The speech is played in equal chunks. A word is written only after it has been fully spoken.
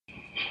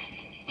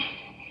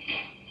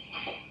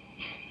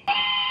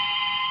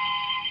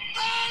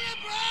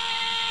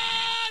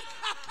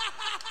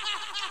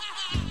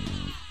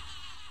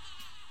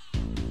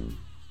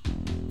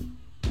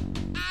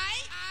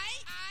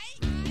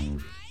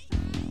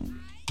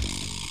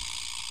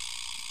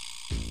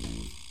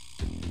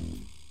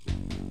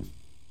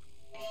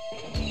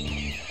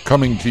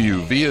Coming to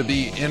you via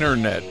the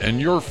internet and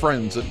your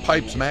friends at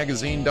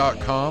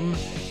PipesMagazine.com,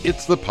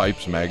 it's the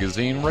Pipes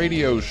Magazine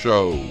radio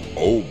show.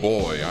 Oh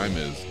boy, I'm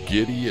as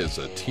giddy as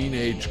a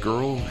teenage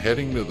girl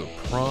heading to the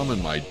prom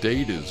and my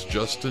date is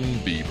Justin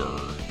Bieber.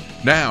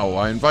 Now,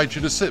 I invite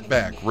you to sit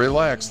back,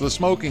 relax, the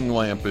smoking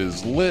lamp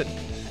is lit.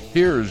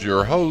 Here's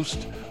your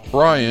host,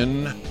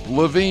 Brian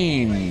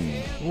Levine.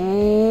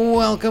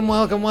 Welcome,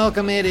 welcome,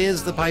 welcome. It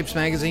is the Pipes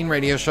Magazine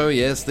radio show.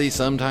 Yes, the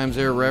sometimes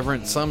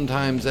irreverent,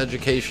 sometimes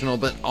educational,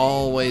 but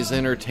always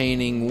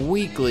entertaining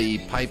weekly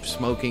pipe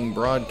smoking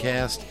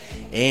broadcast.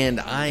 And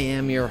I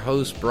am your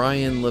host,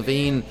 Brian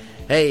Levine.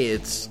 Hey,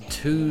 it's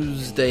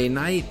Tuesday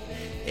night,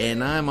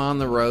 and I'm on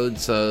the road,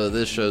 so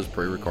this show's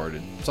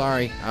pre-recorded.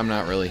 Sorry, I'm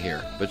not really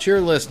here, but you're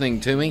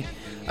listening to me.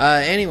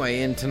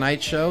 Anyway, in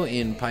tonight's show,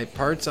 in Pipe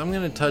Parts, I'm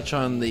going to touch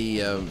on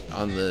the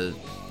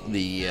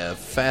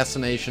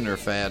fascination or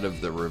fad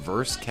of the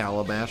reverse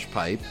calabash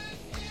pipe.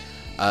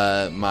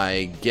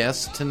 My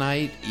guest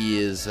tonight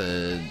is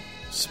a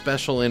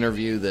special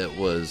interview that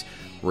was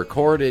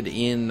recorded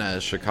in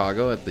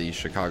Chicago at the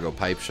Chicago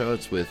Pipe Show.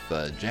 It's with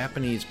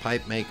Japanese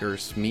pipe maker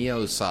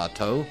Smio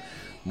Satou.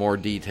 More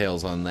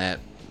details on that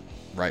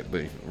right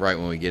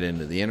when we get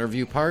into the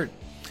interview part.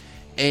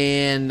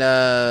 And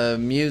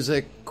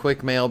music,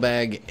 quick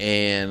mailbag,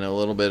 and a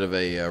little bit of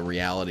a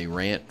reality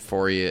rant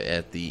for you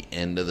at the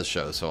end of the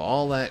show. So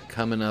all that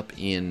coming up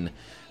in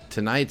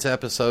tonight's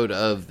episode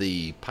of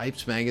the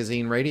Pipes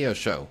Magazine radio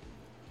show.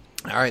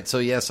 All right, so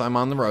yes, I'm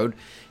on the road.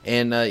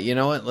 And you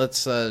know what?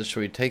 Let's should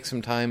we take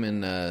some time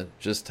and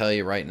just tell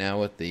you right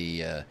now with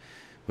the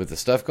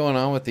stuff going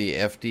on with the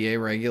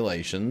FDA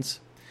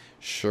regulations.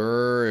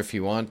 Sure, if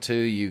you want to,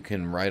 you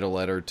can write a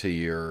letter to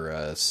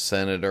your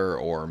senator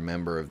or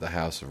member of the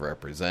House of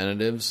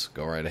Representatives.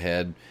 Go right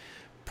ahead.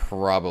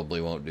 Probably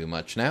won't do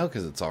much now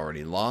because it's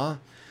already law.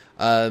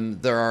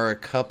 There are a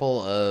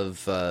couple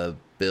of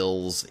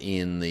bills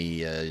in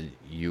the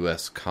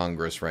U.S.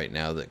 Congress right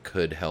now that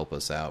could help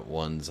us out.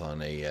 One's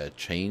on a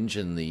change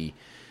in the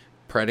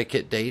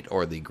predicate date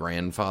or the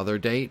grandfather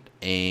date,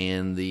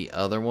 and the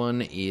other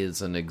one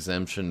is an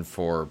exemption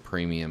for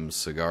premium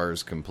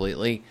cigars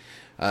completely.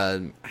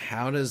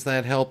 How does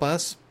that help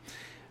us?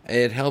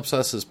 It helps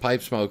us as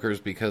pipe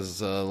smokers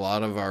because a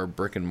lot of our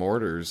brick and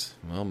mortars,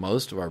 well,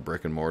 most of our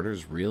brick and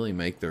mortars really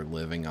make their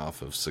living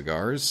off of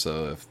cigars.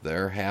 So if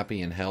they're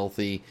happy and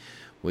healthy,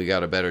 we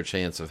got a better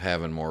chance of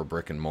having more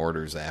brick and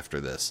mortars after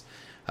this.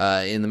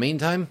 In the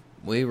meantime,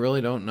 we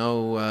really don't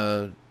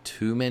know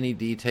too many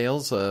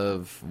details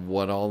of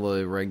what all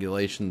the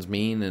regulations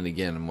mean. And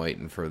again, I'm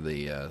waiting for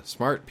the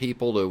smart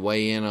people to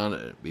weigh in on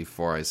it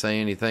before I say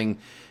anything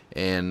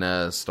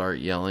and start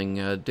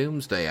yelling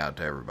doomsday out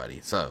to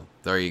everybody. So,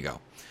 there you go.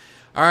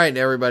 All right,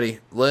 everybody,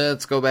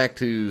 let's go back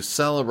to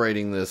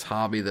celebrating this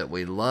hobby that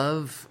we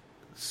love.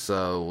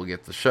 So, we'll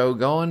get the show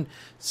going.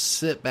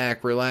 Sit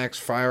back, relax,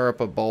 fire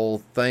up a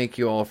bowl. Thank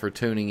you all for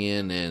tuning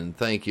in, and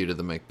thank you to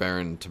the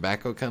McBaron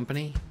Tobacco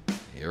Company.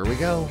 Here we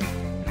go.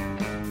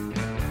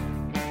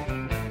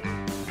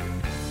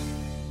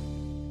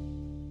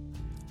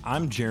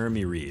 I'm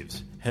Jeremy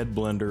Reeves, head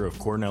blender of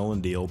Cornell &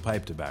 Deal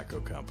Pipe Tobacco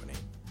Company.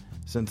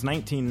 Since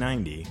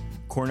 1990,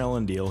 Cornell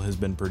 & Deal has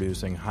been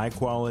producing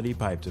high-quality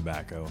pipe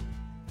tobacco,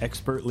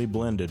 expertly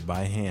blended by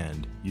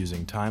hand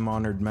using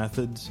time-honored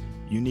methods,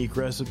 unique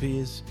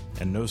recipes,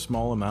 and no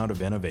small amount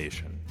of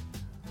innovation.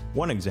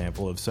 One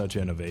example of such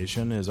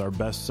innovation is our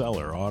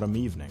bestseller, Autumn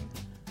Evening.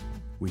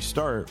 We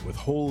start with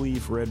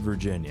whole-leaf red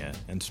Virginia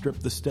and strip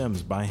the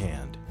stems by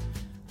hand.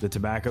 The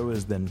tobacco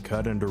is then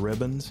cut into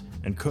ribbons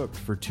and cooked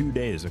for 2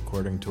 days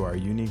according to our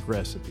unique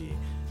recipe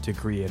to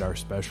create our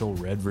special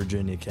red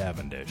Virginia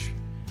Cavendish.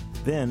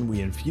 Then we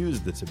infuse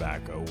the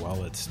tobacco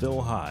while it's still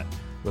hot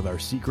with our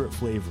secret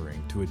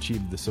flavoring to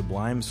achieve the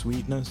sublime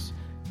sweetness,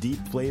 deep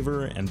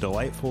flavor, and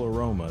delightful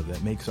aroma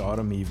that makes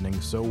Autumn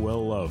Evening so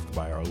well loved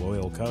by our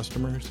loyal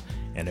customers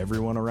and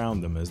everyone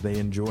around them as they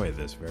enjoy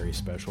this very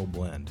special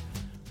blend.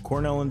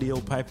 Cornell & Deal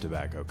Pipe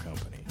Tobacco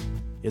Company.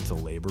 It's a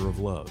labor of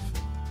love.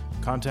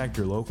 Contact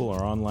your local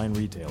or online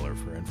retailer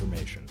for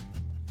information.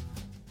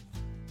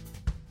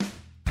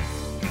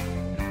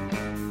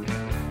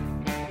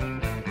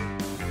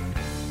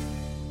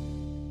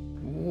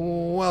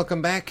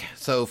 Welcome back.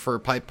 So for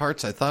Pipe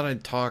Parts, I thought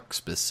I'd talk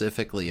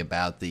specifically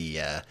about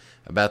the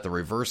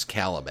reverse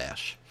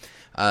calabash.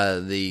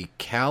 The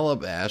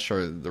calabash,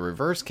 or the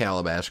reverse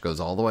calabash,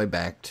 goes all the way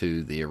back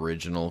to the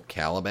original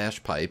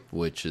calabash pipe,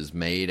 which is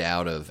made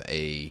out of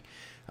a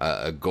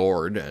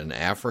gourd, an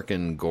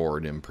African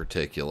gourd in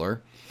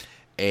particular.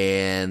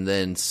 And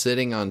then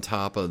sitting on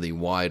top of the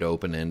wide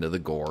open end of the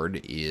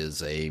gourd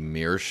is a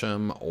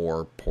meerschaum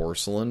or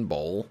porcelain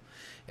bowl.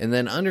 And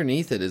then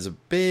underneath it is a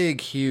big,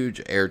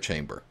 huge air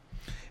chamber.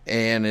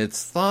 And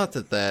it's thought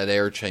that that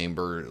air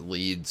chamber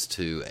leads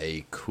to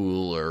a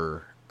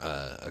cooler,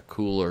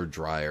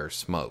 drier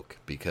smoke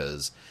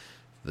because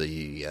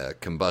the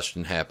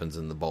combustion happens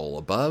in the bowl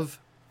above.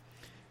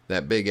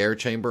 That big air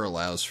chamber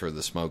allows for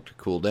the smoke to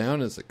cool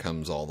down as it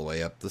comes all the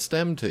way up the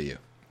stem to you.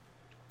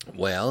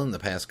 Well, in the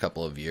past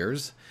couple of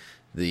years,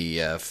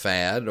 The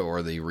fad,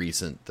 or the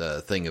recent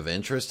thing of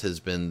interest, has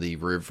been the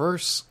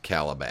reverse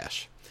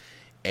calabash.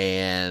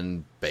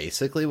 And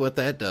basically what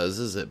that does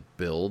is it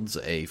builds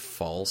a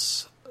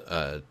false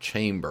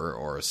chamber,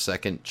 or a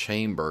second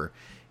chamber,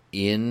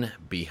 in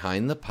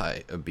behind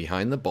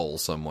the bowl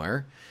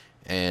somewhere.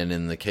 And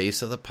in the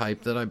case of the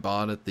pipe that I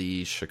bought at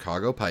the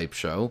Chicago Pipe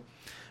Show,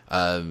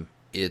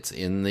 it's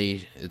in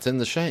the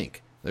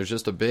shank. There's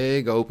just a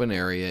big open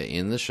area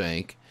in the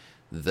shank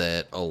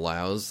that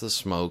allows the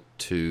smoke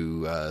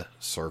to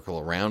circle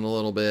around a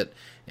little bit,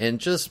 and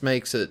just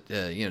makes it,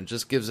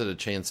 just gives it a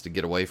chance to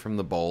get away from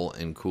the bowl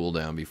and cool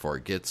down before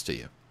it gets to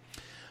you.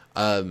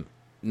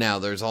 Now,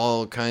 there's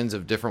all kinds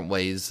of different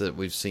ways that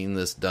we've seen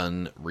this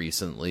done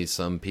recently.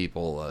 Some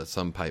people,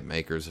 some pipe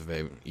makers have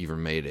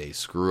even made a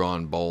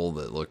screw-on bowl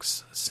that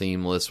looks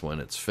seamless when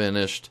it's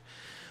finished.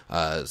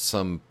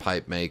 Some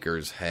pipe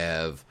makers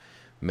have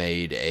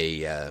made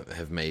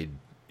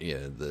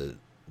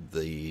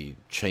the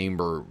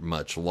chamber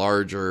much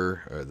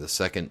larger, or the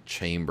second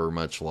chamber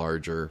much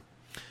larger.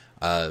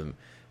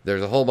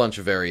 There's a whole bunch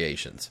of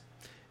variations.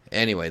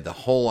 Anyway, the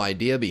whole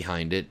idea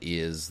behind it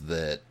is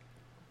that,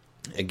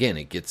 again,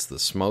 it gets the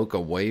smoke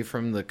away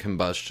from the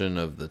combustion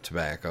of the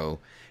tobacco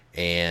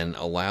and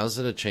allows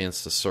it a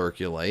chance to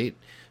circulate.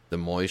 The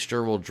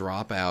moisture will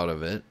drop out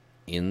of it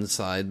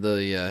inside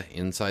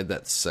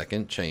that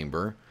second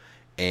chamber,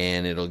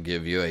 and it'll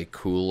give you a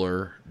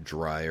cooler,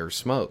 drier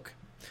smoke.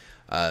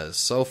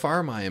 So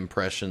far, my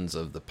impressions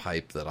of the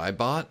pipe that I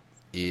bought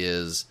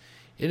it's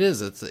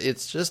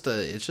just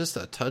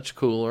a touch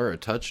cooler, a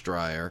touch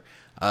drier.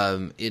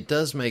 It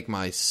does make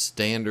my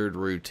standard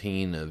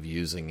routine of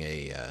using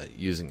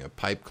a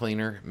pipe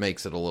cleaner,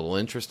 makes it a little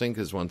interesting,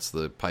 because once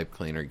the pipe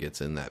cleaner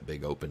gets in that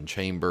big open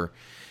chamber,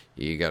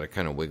 you got to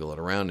kind of wiggle it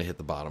around to hit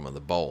the bottom of the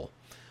bowl.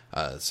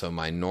 So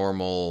my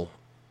normal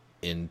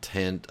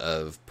intent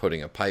of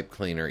putting a pipe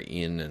cleaner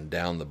in and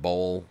down the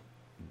bowl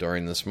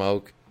during the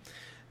smoke,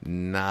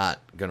 not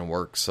going to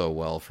work so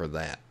well for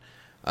that.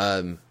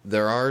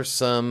 There are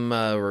some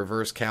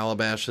reverse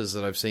calabashes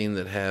that I've seen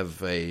that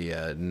have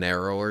a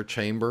narrower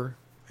chamber,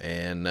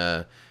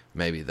 and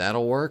maybe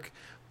that'll work.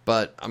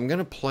 But I'm going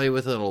to play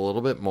with it a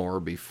little bit more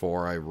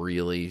before I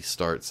really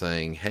start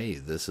saying, hey,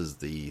 this is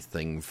the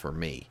thing for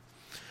me.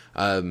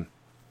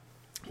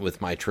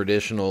 With my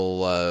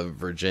traditional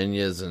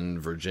Virginias and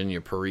Virginia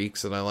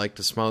Periques that I like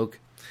to smoke,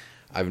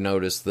 I've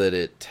noticed that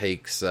it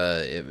takes,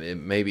 it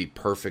may be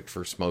perfect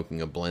for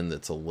smoking a blend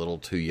that's a little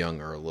too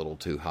young or a little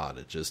too hot.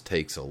 It just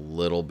takes a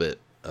little bit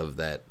of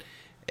that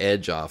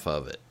edge off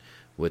of it.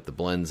 With the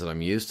blends that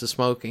I'm used to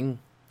smoking,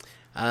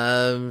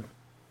 didn't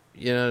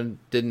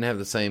have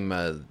the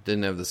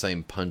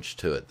same punch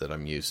to it that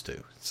I'm used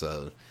to.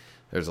 So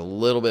there's a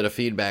little bit of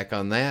feedback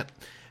on that.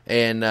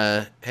 And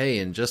hey,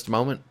 in just a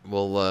moment,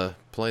 we'll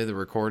play the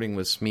recording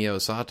with Smio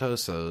Satou,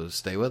 so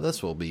stay with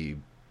us. We'll be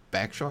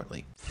back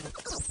shortly.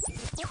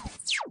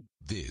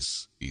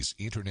 This is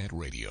Internet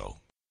Radio.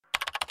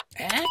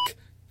 Heck,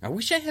 I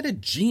wish I had a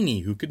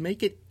genie who could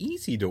make it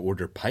easy to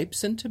order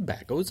pipes and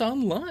tobaccos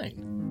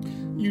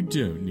online. You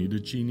don't need a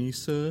genie,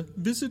 sir.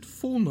 Visit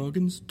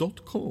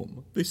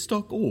fournoggins.com. They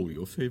stock all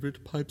your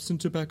favorite pipes and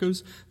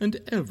tobaccos, and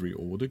every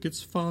order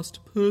gets fast,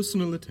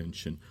 personal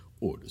attention.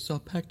 Orders are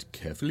packed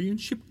carefully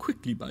and shipped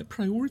quickly by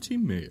priority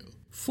mail.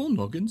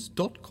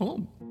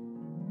 fournoggins.com.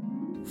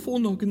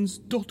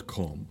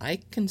 fournoggins.com. I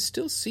can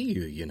still see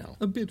you, you know.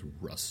 A bit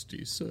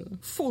rusty, sir.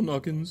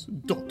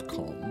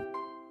 fournoggins.com.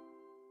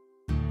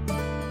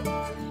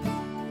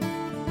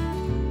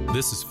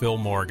 This is Phil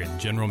Morgan,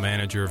 General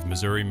Manager of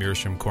Missouri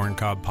Meerschaum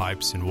Corncob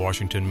Pipes in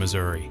Washington,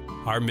 Missouri.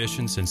 Our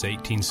mission since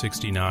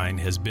 1869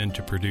 has been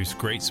to produce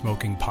great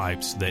smoking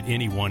pipes that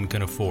anyone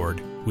can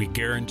afford. We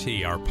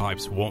guarantee our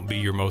pipes won't be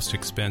your most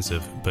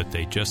expensive, but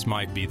they just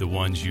might be the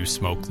ones you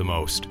smoke the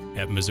most.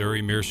 At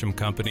Missouri Meerschaum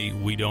Company,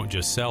 we don't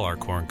just sell our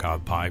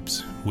corncob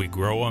pipes. We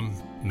grow them,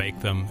 make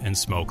them, and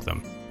smoke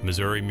them.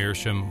 Missouri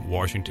Meerschaum,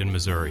 Washington,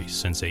 Missouri,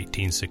 since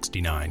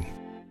 1869.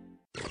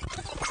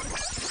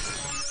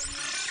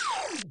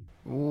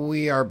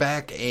 We are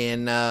back,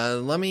 and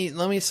let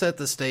me set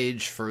the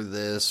stage for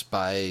this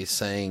by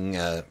saying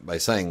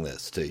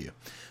this to you.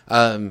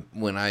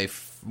 When I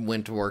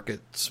went to work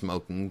at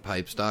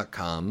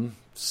smokingpipes.com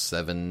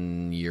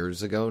 7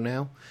 years ago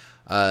now,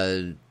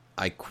 I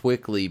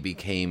quickly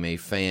became a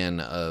fan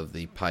of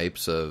the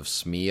pipes of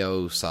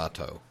Smio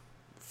Satou.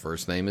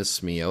 First name is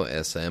Smio,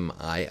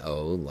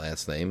 S-M-I-O.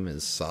 Last name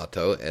is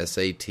Satou,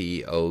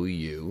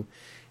 S-A-T-O-U.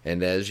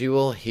 And as you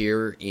will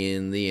hear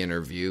in the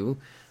interview,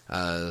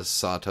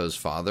 Satou's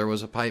father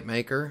was a pipe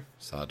maker.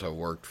 Satou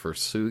worked for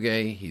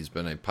Suge. He's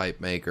been a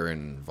pipe maker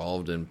and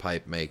involved in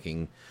pipe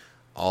making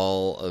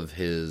all of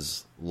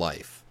his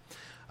life.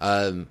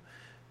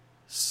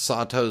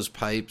 Satou's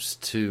pipes,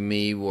 to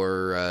me,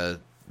 were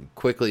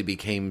quickly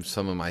became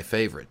some of my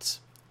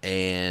favorites.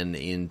 And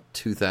in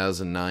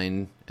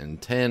 2009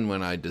 and 10,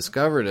 when I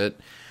discovered it,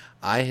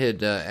 I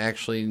had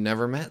actually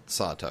never met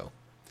Satou.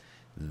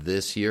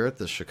 this year at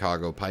the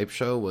Chicago Pipe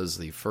Show was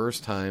the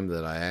first time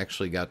that I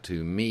actually got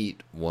to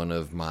meet one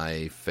of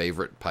my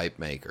favorite pipe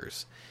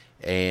makers.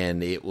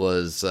 And it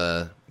was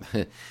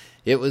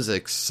it was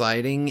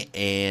exciting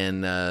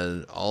and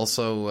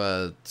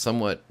also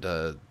somewhat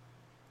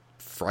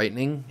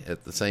frightening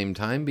at the same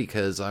time,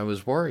 because I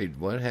was worried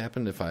what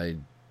happened if I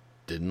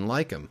didn't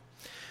like him.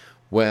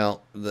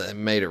 Well, that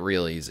made it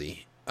real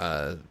easy.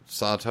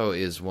 Satou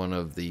is one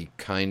of the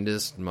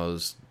kindest,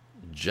 most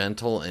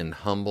gentle and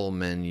humble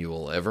men you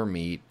will ever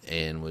meet,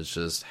 and was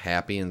just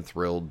happy and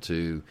thrilled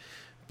to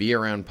be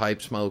around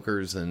pipe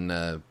smokers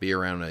and be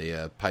around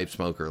a pipe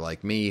smoker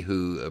like me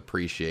who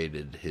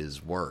appreciated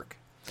his work.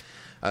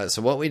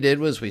 So what we did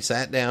was we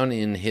sat down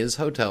in his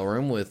hotel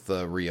room with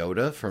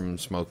Ryota from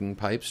Smoking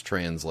Pipes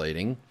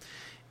translating.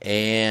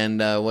 And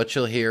what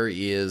you'll hear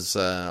is,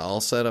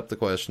 I'll set up the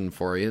question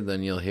for you,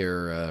 then you'll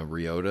hear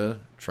Ryota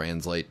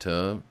translate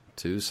to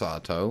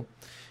Satou.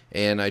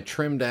 And I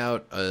trimmed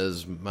out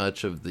as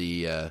much of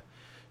the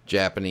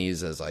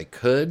Japanese as I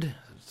could,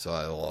 so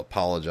I'll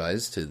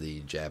apologize to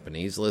the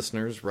Japanese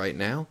listeners right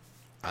now.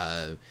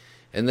 And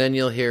then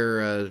you'll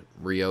hear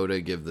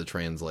Ryota give the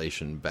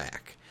translation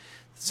back.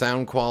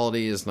 Sound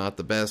quality is not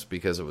the best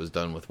because it was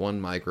done with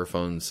one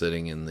microphone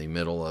sitting in the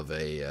middle of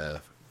a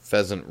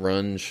Pheasant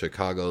Run,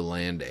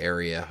 Chicagoland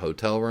area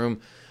hotel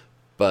room.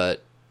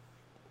 But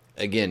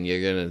again,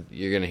 you're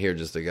gonna hear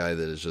just a guy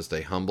that is just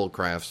a humble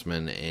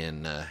craftsman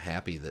and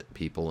happy that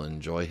people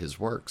enjoy his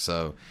work.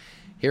 So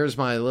here's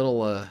my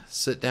little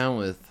sit down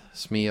with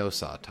Smio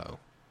Satou.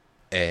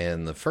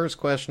 And the first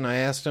question I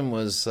asked him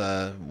was,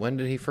 when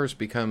did he first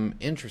become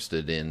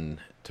interested in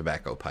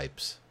tobacco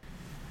pipes?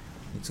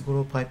 いつ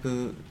頃パイ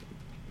プ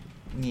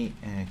に、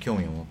興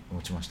味を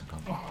持ちましたか？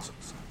そう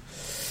で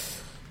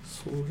す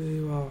か。そ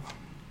れは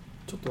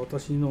ちょっと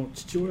私の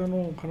父親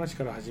の話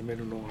から始め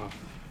るのが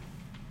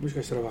もし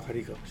かしたら分かり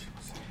いいかもしれ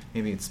ません。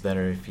Maybe it's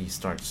better if he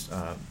starts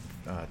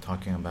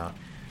talking about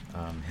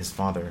his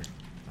father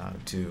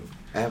to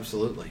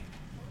Absolutely.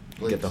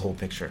 get the whole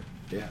picture.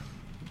 Yeah.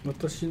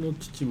 私の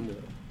父も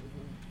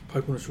パ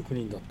イプの職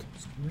人だったんで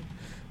すけど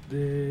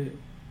ね。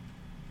で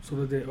そ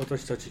れで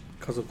私たち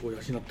家族を養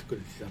ってく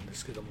れていたんで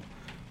すけども、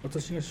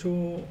私が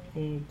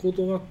高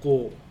等学校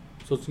を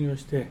卒業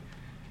して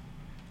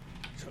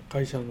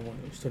会社の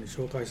人に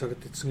紹介され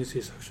て次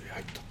製作所に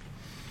入った。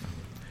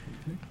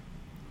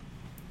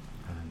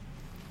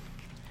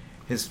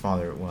His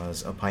father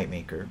was a pipe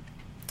maker,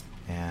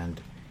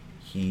 and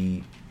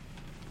he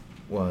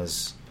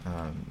was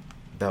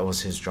that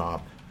was his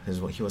job.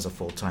 He was a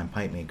full-time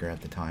pipe maker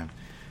at the time,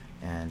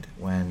 and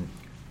when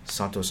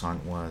Satou-san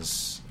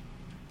was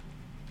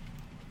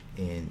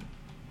in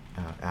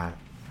at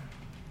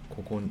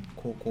高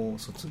校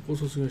卒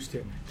業し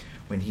て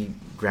when he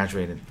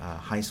graduated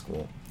high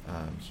school,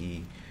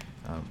 he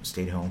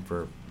stayed home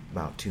for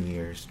about 2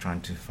 years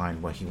trying to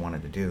find what he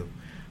wanted to do,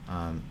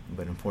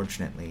 but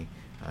unfortunately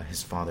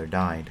his father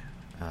died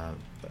a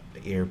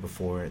year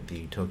before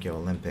the Tokyo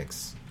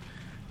Olympics,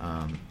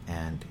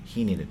 and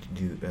he needed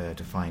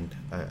to find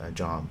a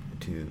job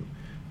to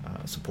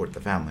support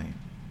the family.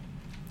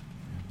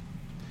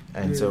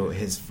 And so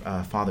his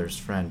father's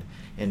friend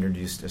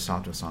introduced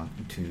Satou-san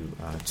to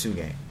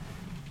Tsuge.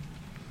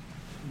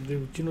 で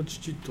うちの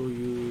父と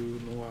い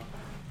うのは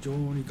非常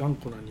に頑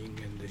固な人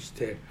間でし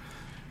て、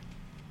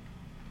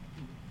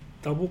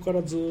ダボか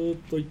らずっ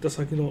と行った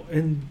先の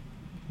沿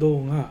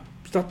道が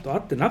ピタッと合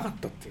ってなかっ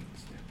たっていうんで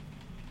すね。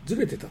ず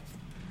れてた。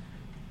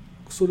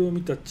それを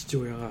見た父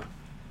親が、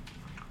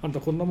あん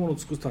たこんなものを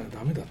作ったら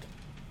ダメだと。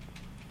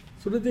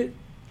それで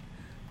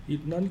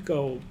何か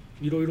を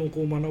いろいろ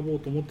こう学ぼう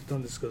と思ってた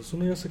んですけど、そ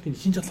の矢先に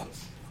死んじゃったんで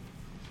す。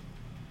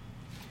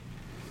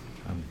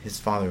His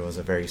father was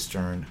a very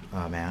stern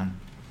man,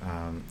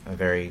 a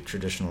very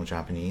traditional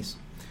Japanese.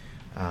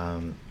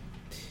 And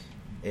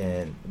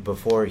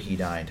before he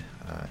died,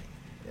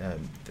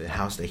 the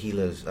house that he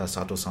lives,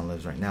 Satou-san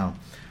lives right now,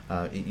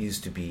 it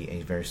used to be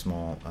a very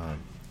small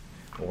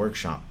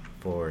workshop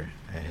for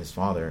his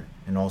father,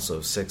 and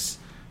also 6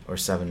 or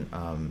 7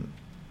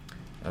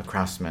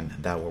 craftsmen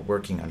that were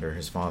working under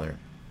his father.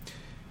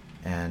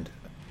 And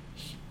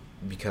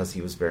because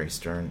he was very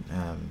stern,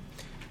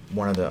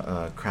 one of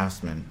the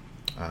craftsmen,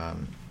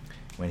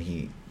 when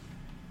he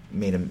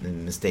made a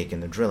mistake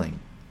in the drilling,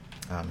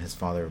 his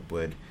father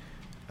would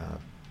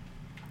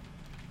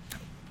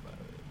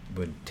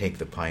take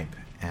the pipe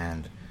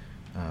and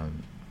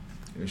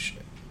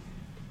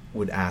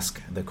would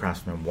ask the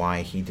craftsman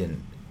why he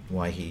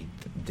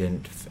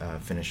didn't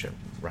finish it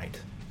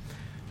right.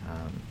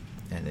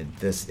 And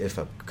if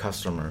a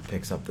customer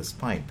picks up this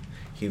pipe,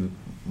 he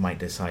might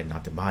decide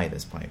not to buy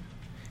this pipe.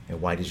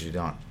 And why did you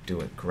not do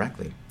it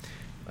correctly?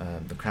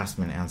 The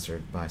craftsman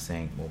answered by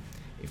saying, well,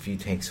 if you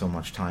take so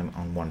much time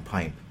on one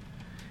pipe,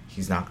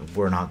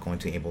 we're not going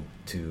to be able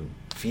to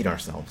feed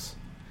ourselves.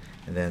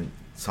 And then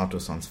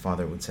Satou-san's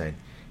father would say,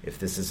 if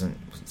this isn't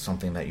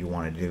something that you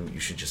want to do, you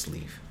should just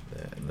leave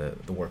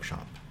the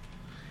workshop.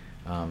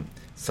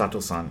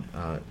 Satou-san,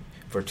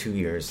 for 2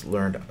 years,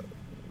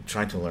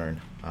 tried to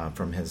learn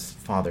from his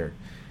father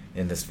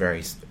in this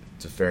very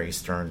it's a very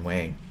stern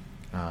way.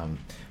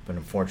 But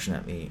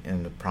unfortunately,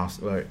 in the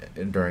process,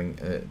 during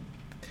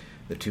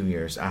the 2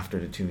 years, after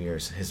the 2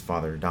 years, his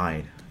father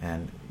died,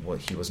 and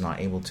he was not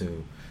able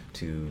to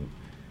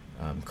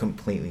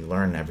completely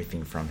learn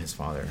everything from his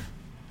father.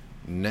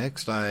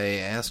 Next, I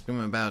asked him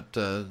about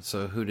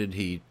so who did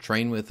he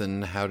train with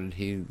and how did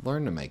he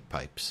learn to make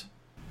pipes?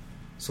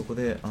 そこ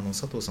で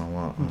佐藤さん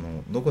は、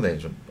どこで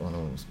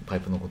パイ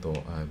プのこと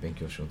を勉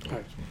強しようと、は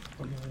い、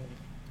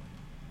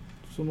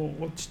その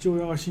父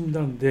親が死ん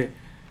だんで、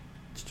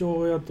父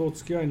親と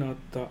付き合いのあっ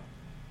た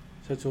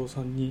社長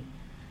さんに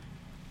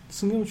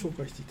爪を紹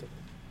介していただい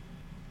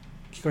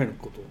て、機械の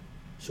ことを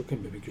一生懸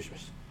命勉強しま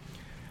し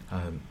た。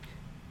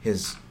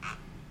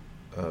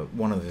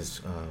One of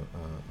his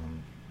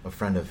a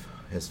friend of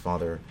his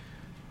father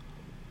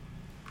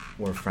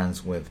were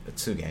friends with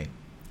Tsuge,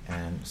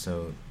 and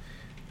so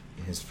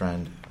his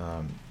friend,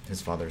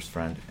 his father's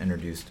friend,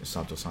 introduced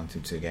Sato-san to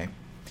Tsuge,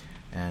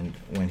 and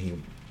when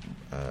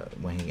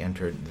he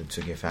entered the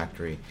Tsuge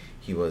factory,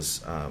 he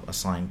was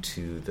assigned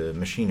to the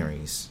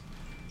machineries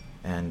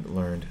and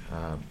learned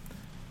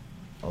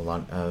a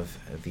lot of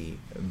the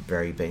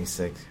very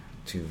basic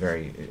to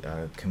very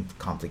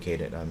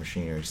complicated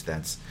machineries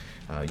that's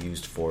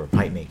used for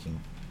pipe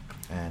making,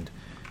 and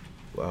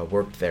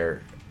worked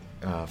there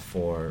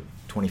for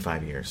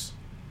 25 years.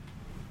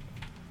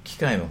 機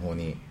械の方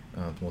に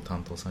も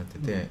担当されて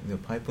て、で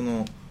パイプ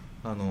の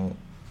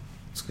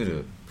作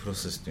るプロ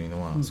セスという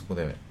のは、そこ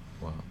で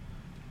は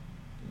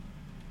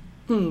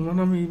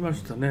学びま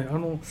したね。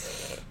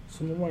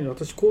その前に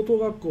私高等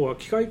学校は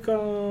機械科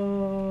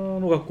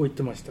の学校行っ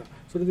てました。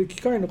それで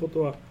機械のこ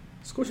とは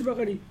少しば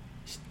かり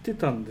知って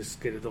たんです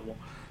けれども、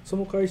そ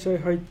の会社へ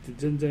入って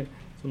全然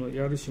その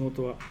やる仕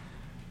事は、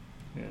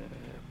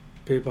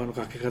ペーパーの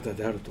かけ方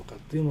であるとかっ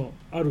ていうのを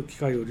ある機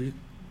械を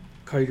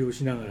改良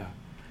しながら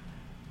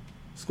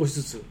少し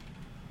ずつ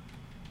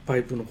パ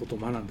イプのことを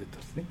学んでいったん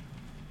ですね。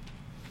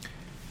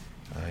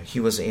He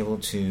was able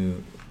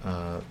to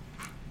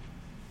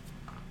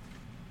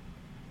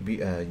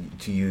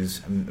to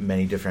use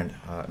many different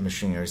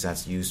machineries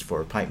that's used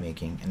for pipe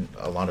making and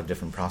a lot of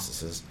different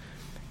processes,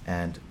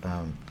 and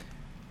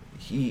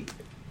he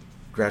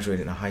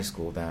graduated in a high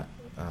school that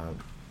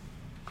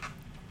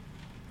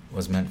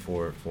was meant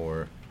for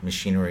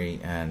machinery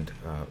and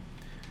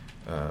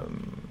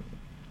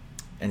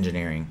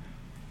engineering,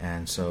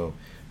 and so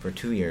for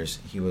 2 years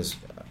he was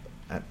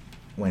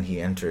when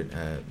he entered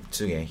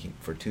Tsuge,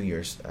 for 2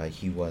 years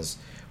he was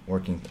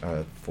working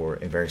for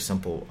a very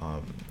simple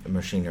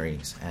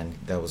machineries, and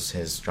that was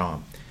his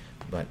job.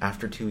 But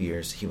after 2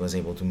 years, he was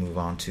able to move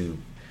on to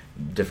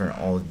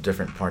all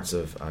different parts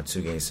of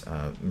Tsuge's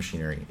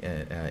machinery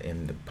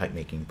in the pipe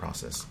making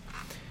process.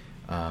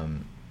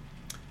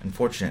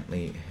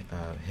 Unfortunately,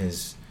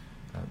 his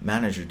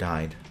manager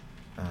died,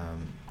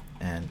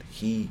 and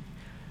he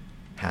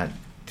had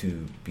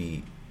to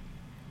be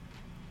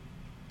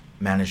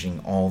managing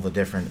all the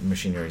different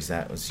machineries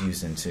that was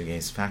used in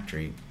Tsuge's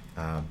factory.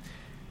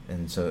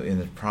 And so in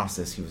the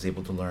process, he was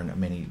able to learn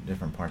many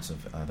different parts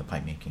of the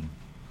pipe making.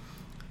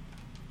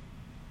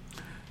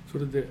 そ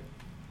れで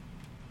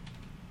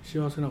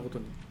幸せなこと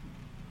に、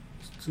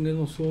柘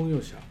の創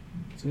業者、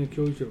柘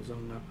恭一郎さ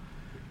んが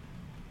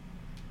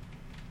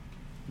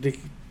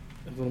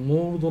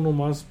モールドの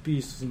マウスピ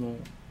ースの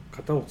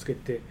型をつけ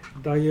て、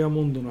ダイヤ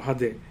モンドの刃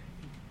で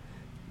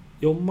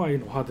4枚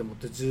の刃でもっ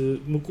て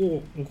向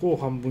こう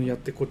半分やっ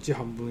てこっち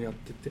半分やっ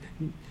てて、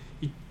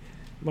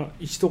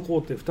1工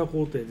程2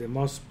工程で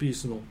マウスピー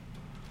スの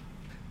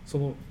そ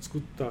の作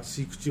った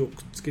吸い口を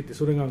くっつけて、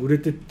それが売れ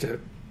てっちゃ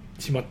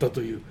しまった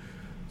という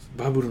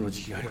バブルの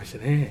時期がありまし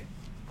たね。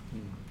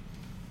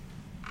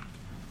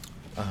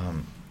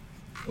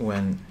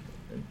When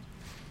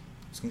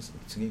恭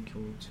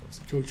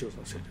一郎さ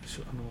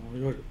ん、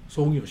いわゆる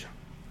創業者。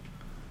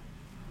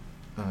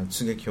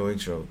Tsuge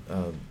Kyoichiro,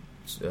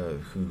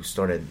 who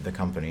started the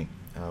company,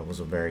 was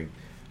a very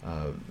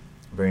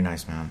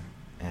nice man,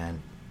 and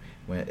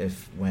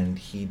when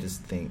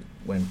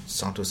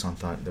Sato-san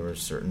thought there were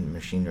certain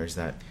machineries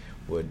that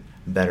would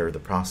better the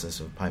process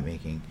of pipe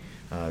making,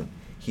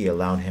 he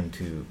allowed him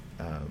to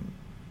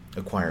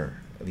acquire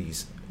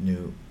these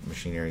new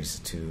machineries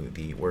to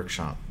the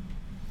workshop,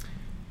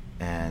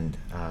 and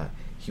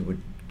he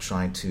would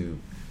try to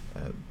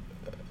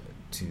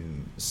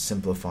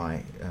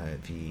simplify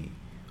the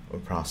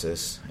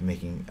process and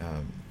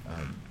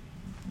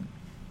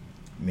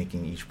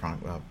making each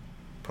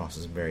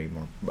process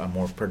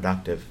more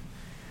productive.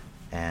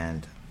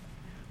 And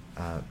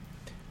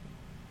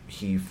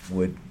he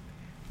would,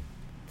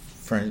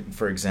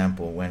 for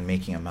example, when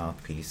making a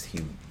mouthpiece,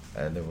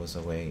 there was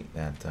a way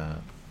that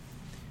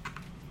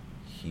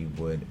he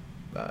would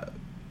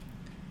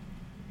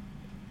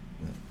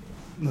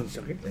何でし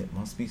たっけ？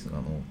マウスピース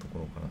のとこ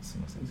ろからす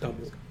みません。ダ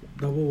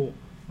ボ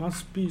マウ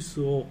スピー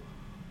スを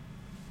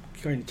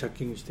機械にチャッ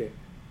キングして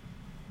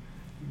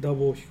ダ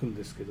ボを引くん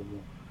ですけども、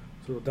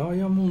それをダイ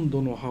ヤモン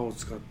ドの刃を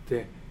使っ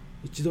て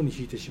一度に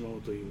引いてしま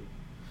うという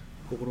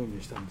試み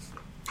をしたんです。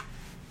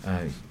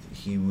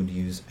He would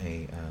use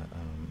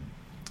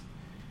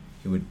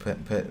he would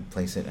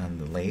place it on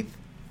the lathe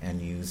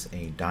and use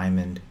a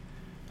diamond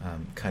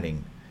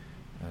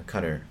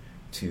cutter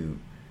to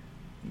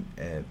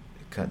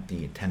cut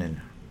the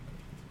tenon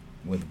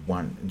with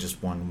one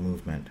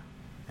movement,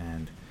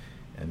 and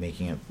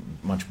making it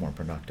much more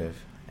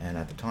productive. And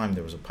at the time,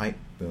 there was a pipe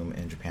boom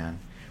in Japan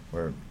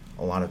where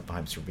a lot of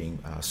pipes were being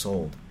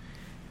sold,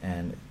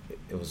 and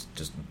it was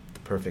just the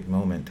perfect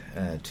moment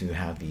to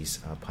have these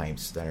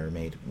pipes that are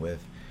made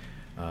with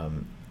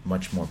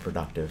much more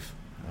productive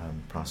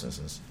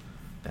processes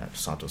that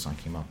Sato-san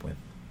came up with.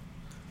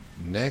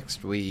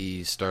 Next,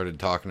 we started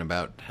talking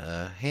about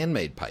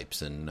handmade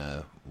pipes and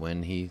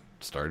when he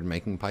started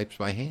making pipes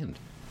by hand.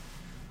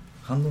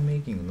 ハンドメ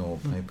イキングの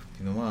パイプっ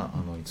ていうのは、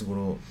いつ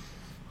頃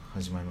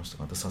始まりました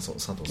か？佐藤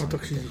さん。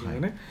私自身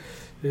がね、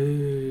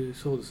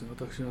そうですね。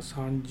私が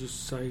30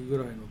歳ぐ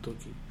らいの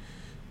時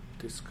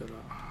ですから。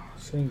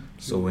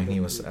So when he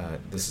was,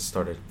 this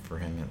started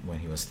for him when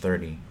he was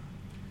 30.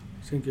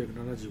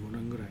 1975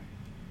年ぐらい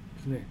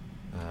ですね。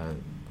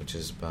Which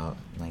is about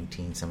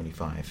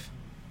 1975.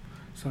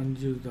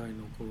 30代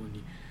の頃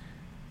に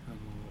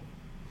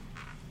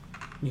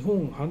日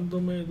本ハンド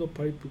メイド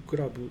パイプク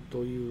ラブと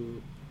い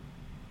う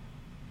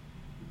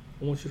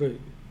面白い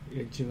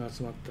連中が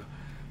集まった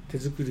手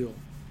作り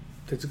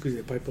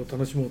でパイプを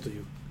楽しもうとい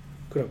う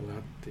クラブがあ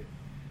って、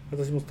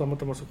私もたま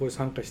たまそこへ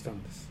参加した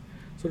んです。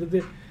それ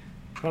で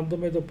ハンド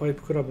メイドパイ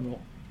プクラブの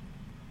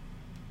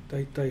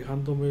大体ハ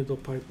ンドメイド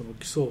パイプの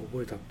基礎を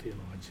覚えたっていう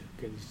のが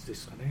現実で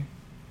すかね。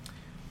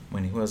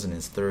When he was in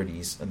his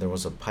 30s, there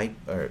was a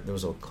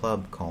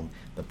club called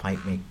the Pipe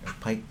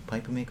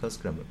Makers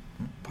Club.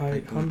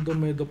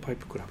 Handmade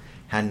Pipe Club.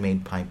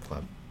 Handmade Pipe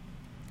Club.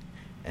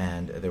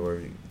 And there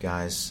were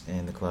guys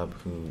in the club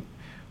who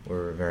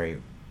were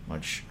very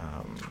much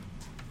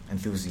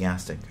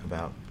enthusiastic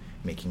about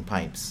making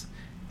pipes,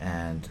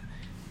 and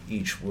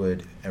each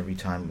would every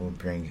time would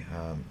bring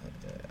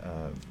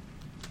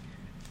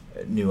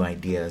new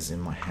ideas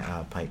in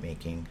pipe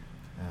making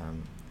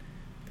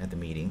at the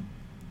meeting.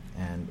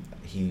 And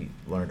he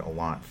learned a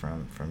lot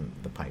from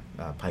the pipe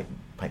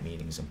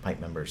meetings and pipe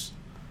members.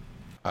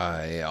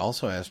 I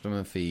also asked him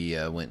if he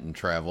went and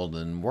traveled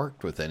and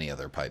worked with any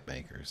other pipe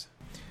makers.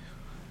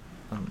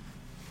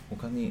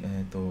 他に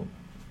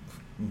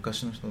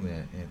昔の人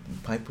で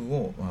パイプ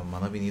を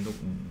学びに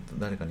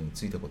誰かに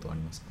ついたことはあ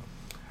りますか？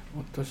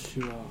私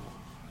は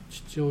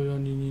父親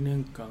に2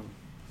年間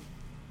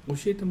教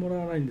えてもら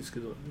わないんですけ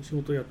ど仕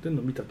事をやってる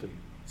のを見たという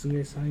告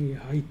げさえ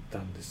入った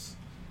んです。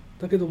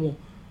だけども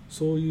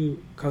そういう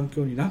環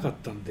境になかっ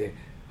たんで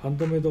ハン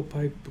ドメイド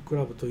パイプク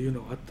ラブという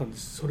のがあったんで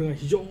す。それが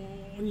非常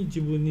に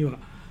自分には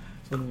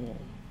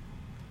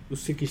うっ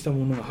せきした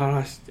ものが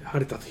晴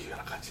れたというよう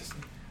な感じです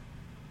ね。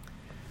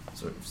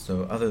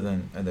So other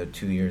than the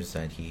 2 years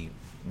that he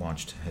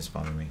watched his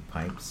father make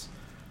pipes,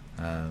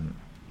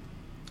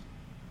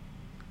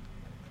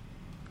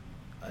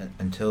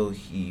 until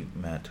he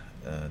met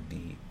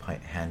the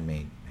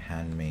handmade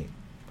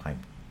pipe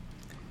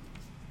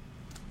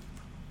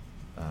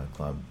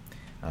club,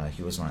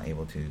 he was not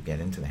able to get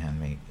into the hand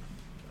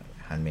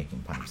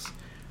making pipes.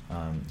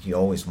 He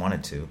always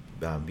wanted to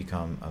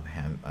become a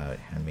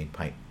handmade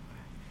pipe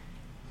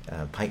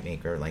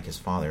maker like his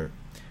father,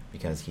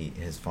 because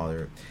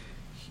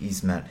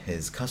he's met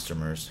his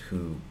customers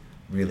who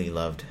really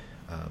loved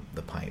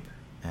the pipe,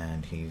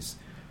 and he's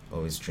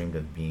always dreamed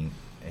of being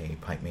a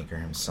pipe maker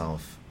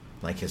himself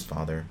like his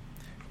father,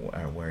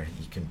 where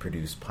he can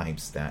produce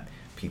pipes that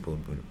people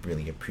would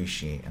really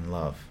appreciate and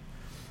love.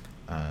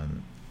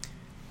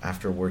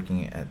 After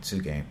working at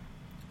Tsuge,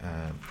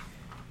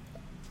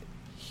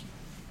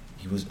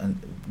 he was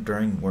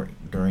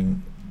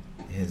during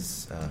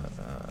his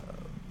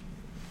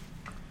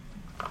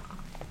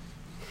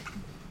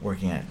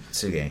working at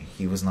Tsuge,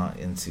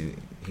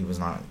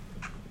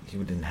 he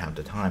didn't have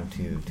the time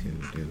to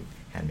do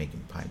hand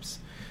making pipes.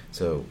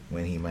 So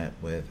when he met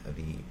with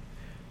the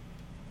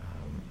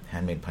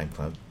Handmade Pipe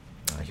Club,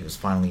 he was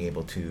finally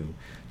able to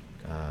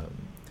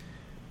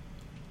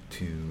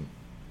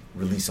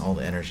release all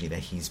the energy that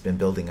he's been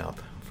building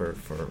up for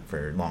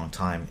a long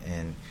time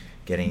in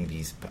getting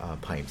these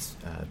pipes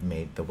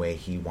made the way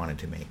he wanted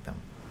to make them.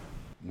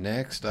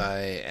 Next,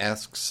 I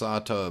asked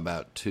Sato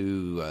about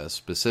two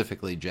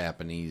specifically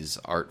Japanese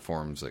art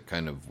forms that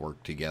kind of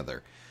work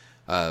together.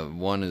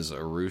 One is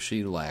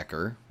urushi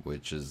lacquer,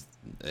 which is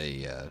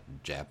a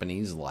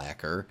Japanese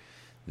lacquer.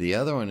 The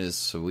other one is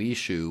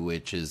suishu,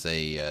 which is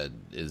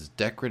is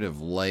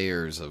decorative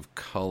layers of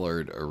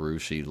colored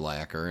urushi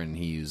lacquer, and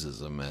he uses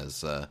them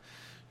as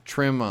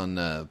trim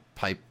on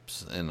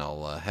pipes. And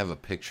I'll have a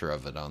picture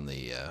of it on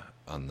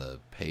the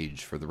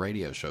page for the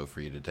radio show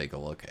for you to take a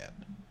look at.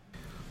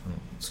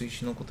 追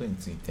試のことに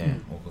ついて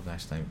お伺い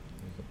したい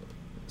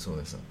そう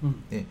です。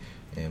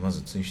で、ま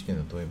ず追試という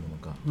のはどういうもの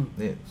か、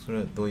でそれ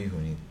はどういうふう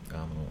に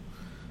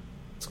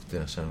作ってい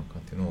らっしゃるのか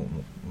っていうのを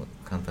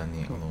簡単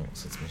に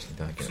説明してい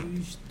ただければ。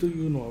追試と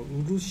いうのは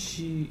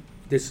漆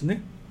です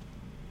ね。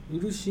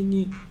漆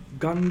に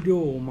顔料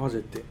を混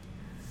ぜて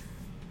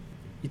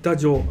板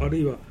状ある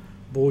いは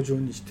棒状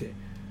にして、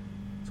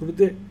それ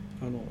で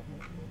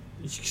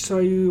色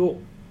彩を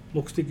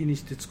目的に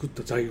して作っ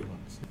た材料な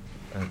んですね。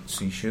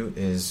Tsuishu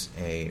is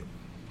a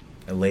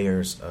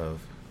layers of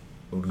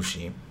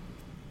urushi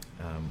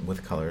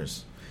with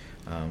colors.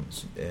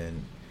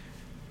 And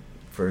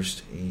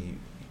first,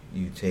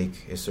 you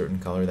take a certain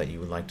color that you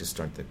would like to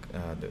start the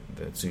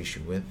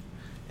tsuishu with,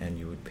 and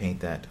you would paint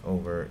that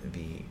over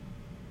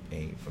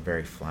a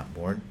very flat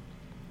board.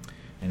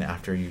 And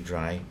after you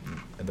dry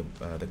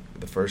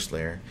the first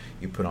layer,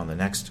 you put on the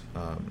next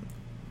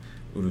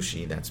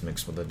urushi that's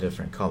mixed with a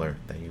different color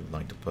that you would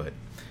like to put,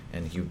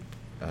 and you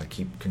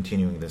keep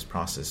continuing this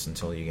process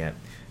until you get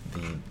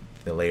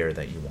the layer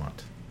that you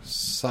want.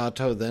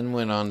 Satou then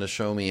went on to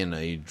show me in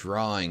a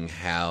drawing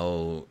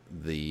how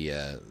the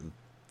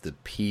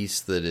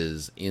piece that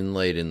is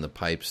inlaid in the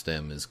pipe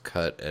stem is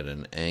cut at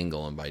an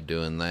angle, and by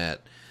doing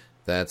that,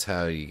 that's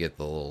how you get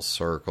the little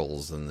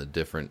circles and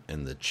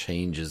the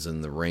changes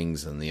in the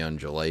rings and the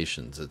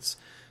undulations. It's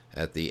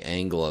at the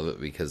angle of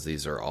it because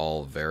these are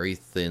all very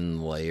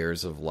thin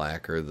layers of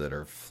lacquer that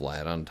are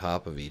flat on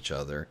top of each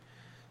other.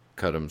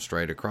 Cut them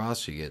straight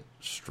across, you get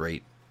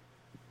straight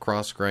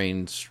cross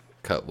grains.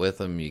 Cut with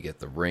them, you get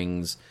the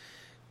rings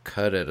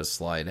cut at a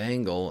slight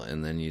angle,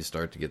 and then you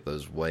start to get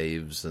those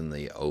waves and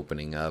the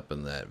opening up,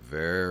 and that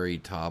very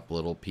top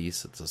little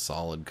piece that's a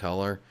solid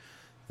color,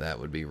 that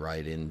would be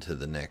right into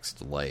the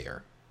next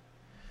layer.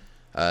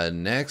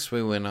 Next,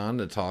 we went on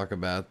to talk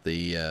about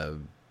the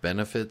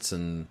benefits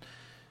and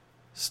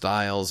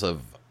styles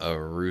of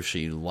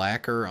urushi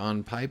lacquer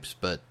on pipes,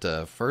 but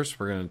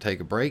first we're going to take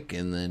a break,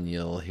 and then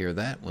you'll hear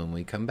that when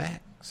we come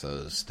back.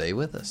 So stay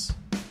with us.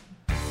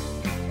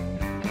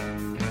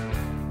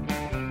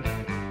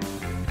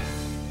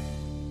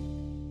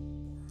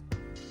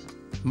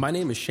 My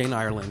name is Shane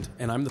Ireland,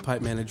 and I'm the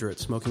pipe manager at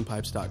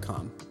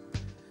smokingpipes.com.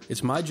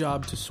 It's my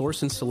job to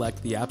source and select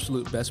the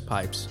absolute best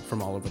pipes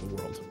from all over the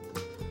world.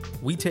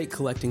 We take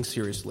collecting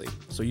seriously,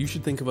 so you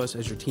should think of us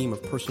as your team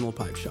of personal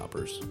pipe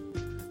shoppers.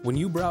 When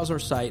you browse our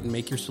site and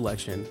make your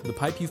selection, the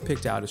pipe you've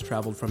picked out has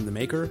traveled from the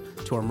maker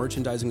to our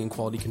merchandising and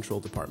quality control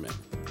department.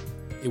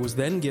 It was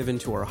then given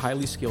to our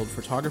highly skilled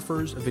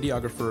photographers,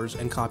 videographers,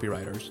 and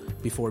copywriters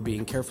before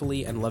being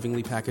carefully and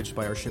lovingly packaged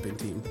by our shipping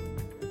team.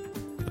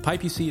 The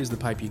pipe you see is the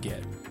pipe you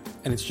get,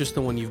 and it's just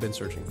the one you've been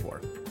searching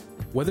for.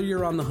 Whether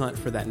you're on the hunt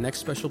for that next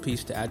special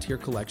piece to add to your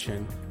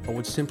collection, or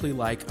would simply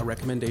like a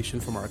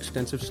recommendation from our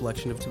extensive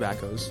selection of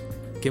tobaccos,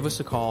 give us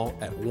a call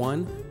at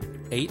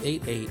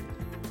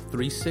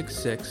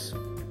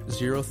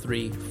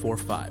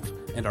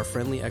 1-888-366-0345, and our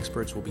friendly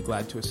experts will be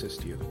glad to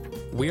assist you.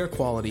 We are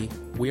quality,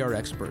 we are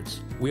experts,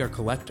 we are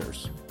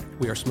collectors,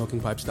 we are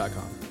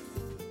smokingpipes.com.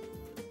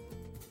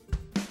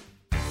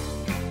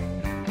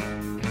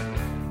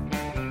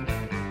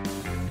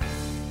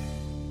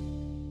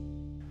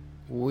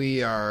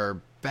 We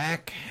are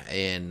back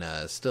and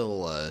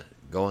still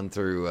going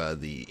through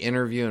the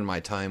interview and my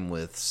time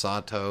with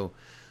Satou.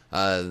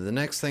 The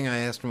next thing I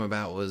asked him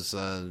about was,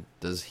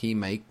 does he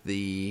make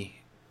the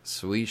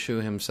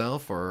tsuishu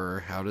himself,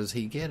 or how does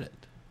he get it?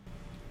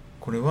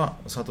 これは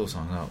佐藤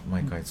さんが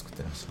毎回作っ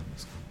てらっしゃるんで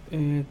すか？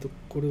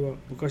これは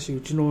昔う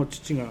ちの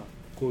父が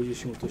こういう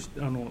仕事をして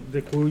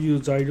でこうい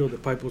う材料で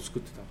パイプを作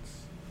ってたんで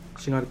す。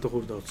シガレットホ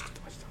ルダーを作って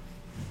ました。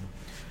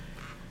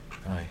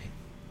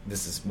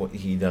This is what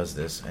he does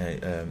this.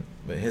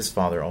 But his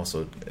father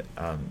also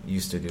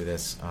used to do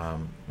this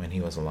when he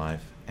was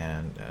alive,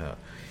 and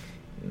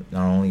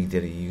not only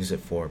did he use it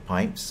for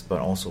pipes, but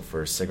also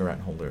for cigarette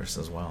holders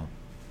as well.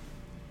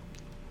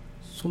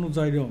 その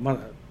材料はま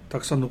だた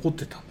くさん残っ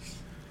てたんです。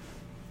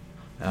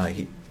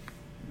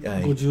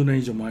50年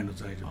以上前の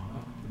材料。なる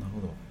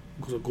ほ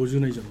ど。50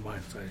年以上の前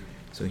の材料。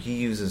So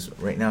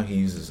right now he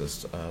uses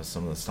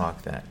some of the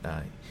stock that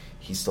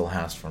he still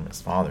has from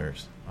his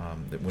father's,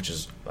 which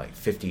is like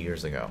 50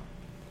 years ago.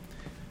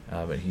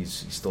 But he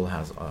still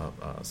has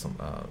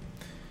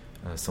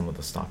some of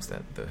the stocks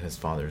that his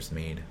father's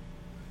made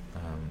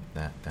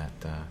that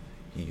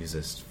he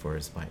uses for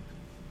his pipe.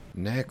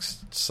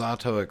 Next,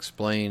 Satou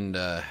explained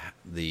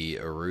the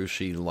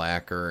urushi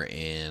lacquer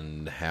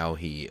and how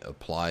he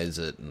applies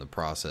it in the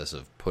process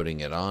of putting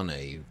it on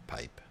a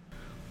pipe.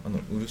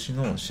 漆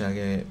の仕上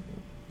げ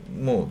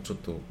もちょっ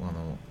と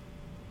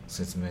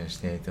説明し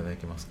ていただ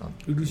けますか？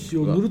漆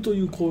を塗ると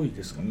いう行為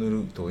ですか？塗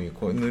る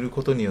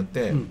ことによっ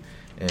て、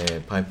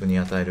パイプに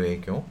与える影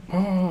響、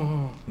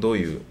どう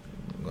いう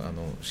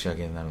仕上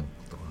げになるのか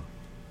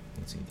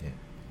について。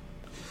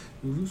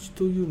漆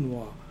という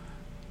のは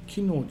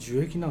木の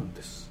樹液なん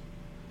です。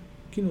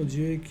木の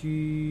樹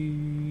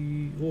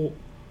液を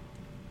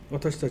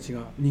私たち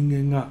が人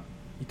間が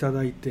いた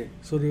だいて、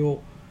それ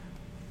を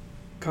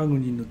家具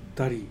に塗っ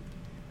たり、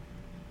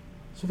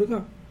それ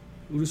が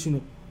漆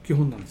の基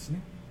本なんです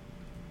ね。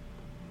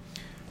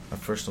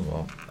First of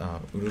all,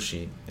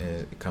 urushi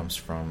comes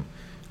from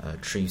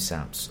tree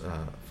saps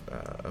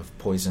of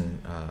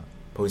poison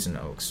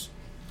oaks,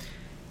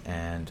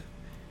 and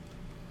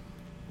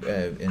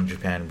in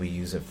Japan we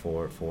use it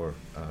for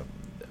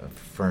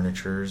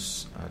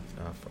furnitures,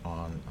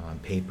 on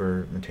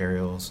paper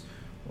materials,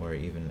 or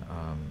even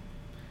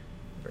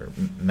or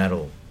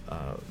metal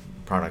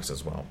products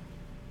as well.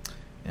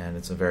 And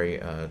it's a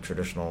very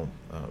traditional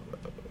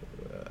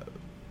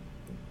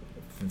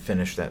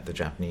finish that the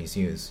Japanese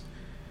use.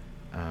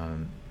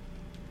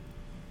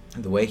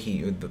 The way he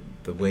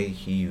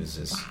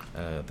uses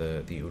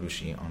the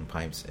urushi on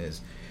pipes is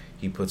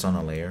he puts on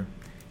a layer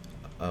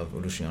of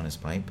urushi on his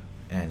pipe,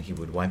 and he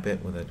would wipe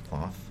it with a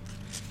cloth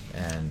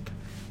and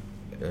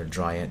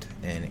dry it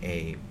in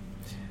a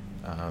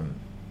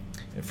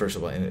first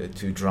of all,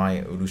 to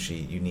dry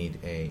urushi you need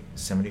a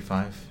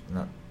 75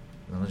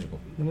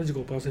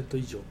 75%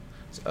 以上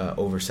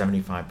over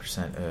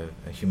 75% of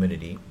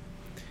humidity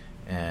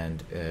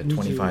and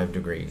 25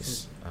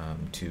 degrees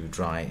to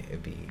dry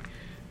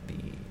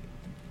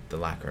the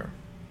lacquer.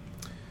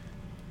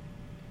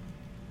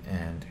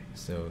 And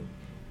so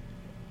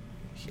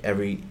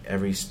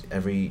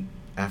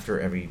after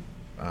every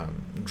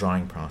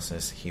drying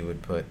process, he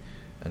would put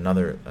a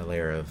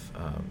layer of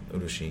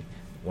urushi,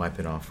 wipe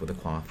it off with a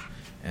cloth,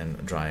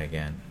 and dry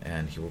again.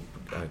 And he will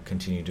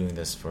continue doing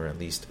this for at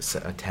least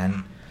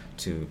 10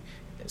 to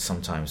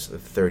sometimes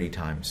 30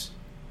 times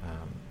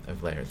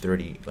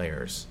 30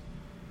 layers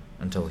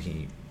until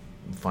he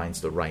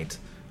finds the right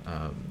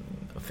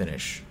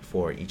finish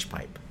for each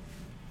pipe.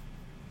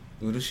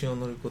 漆を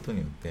塗ること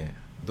によって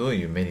どう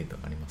いうメリット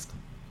がありますか？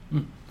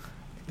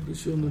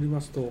漆を塗りま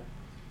すと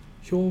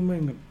表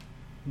面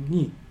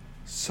に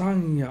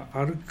酸や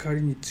アルカ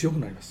リに強く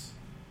なります。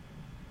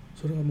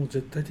それがもう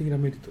絶対的な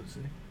メリットです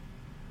ね。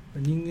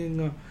人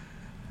間が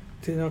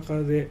手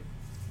中で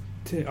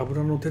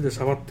油の手で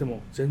触って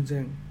も全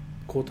然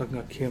光沢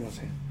が消えま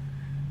せん。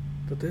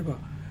例えば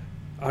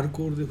アル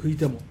コールで拭い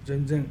ても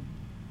全然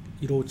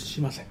色落ち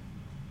しません。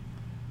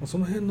そ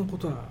の辺のこ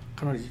とは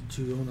かなり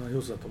重要な要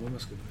素だと思いま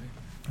すけどね。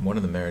One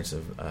of the merits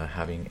of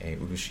having a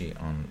urushi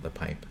on the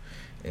pipe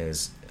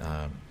is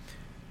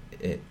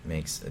it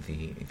makes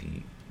the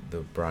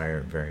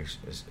briar very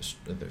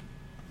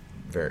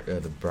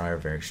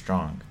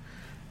strong,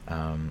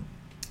 and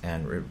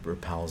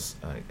repels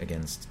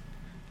against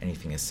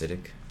anything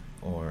acidic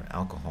or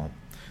alcohol.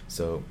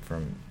 So,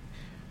 for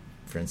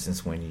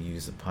instance, when you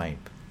use a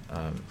pipe,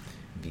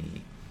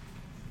 the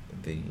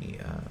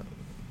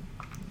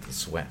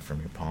sweat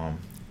from your palm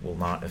will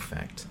not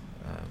affect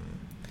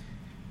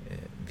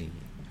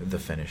the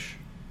finish,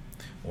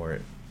 or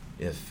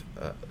if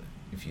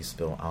you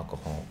spill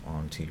alcohol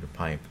onto your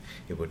pipe,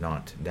 it would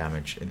not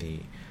damage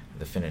the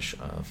finish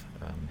of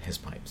his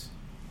pipes.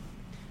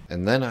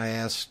 And then I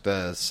asked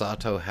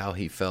Satou how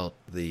he felt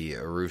the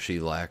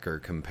urushi lacquer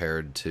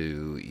compared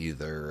to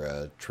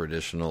either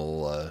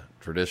traditional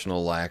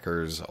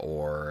lacquers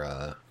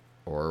or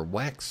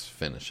wax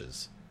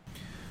finishes.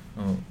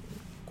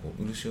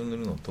 漆を塗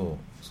るのと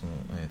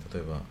例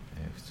えば、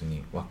普通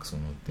にワックスを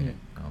塗って、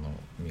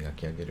磨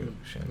き上げる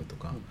仕上げと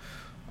か、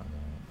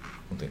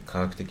本当に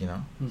科学的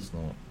な、そ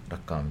のラ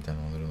ッカーみたい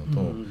なのを塗るの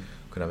と、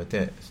比べ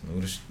てその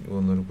漆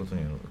を塗ること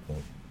による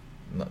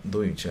ど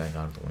ういう違い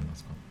があると思いま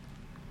すか？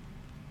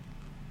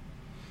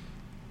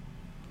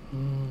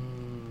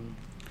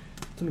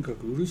とにか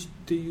く漆っ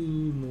て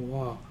いうの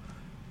は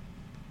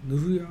塗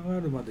り上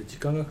がるまで時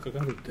間がかか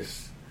るんで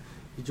す。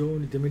非常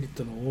にデメリッ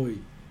ト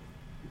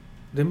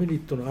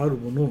のある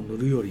ものを塗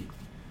るより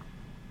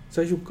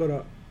最初か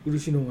ら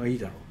漆の方がいい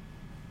だろう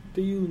っ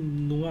てい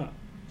うのが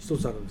一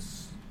つあるんで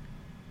す。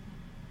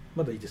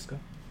まだいいですか？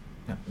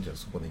じゃあ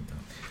そこでいっ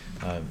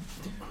た。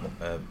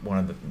One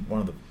of the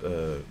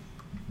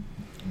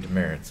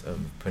demerits of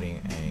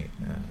putting a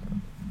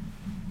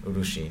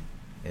urushi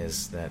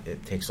is that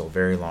it takes a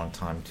very long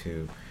time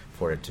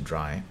for it to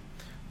dry.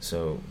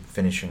 So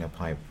finishing a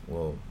pipe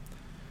will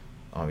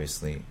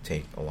obviously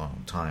take a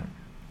long time.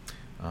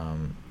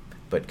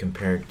 But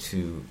compared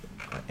to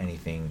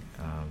anything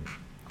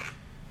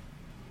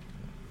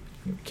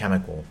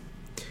chemical,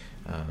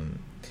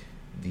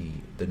 the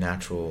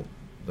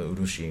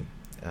urushi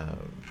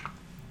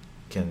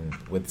can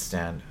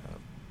withstand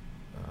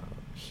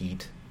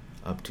heat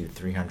up to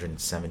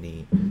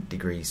 370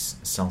 degrees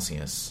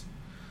Celsius.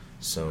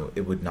 So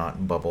it would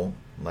not bubble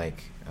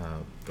like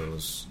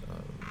those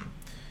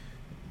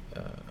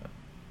what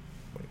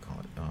do you call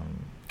it?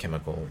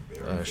 Chemical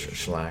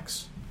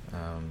shellacs.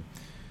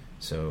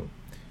 So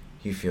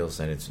he feels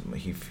that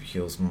he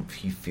feels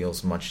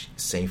much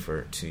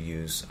safer to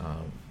use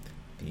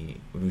the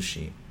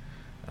urushi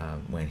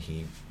when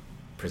he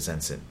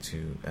presents it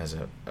as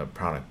a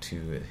product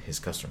to his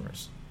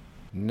customers.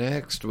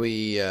 Next,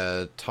 we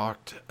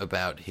talked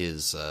about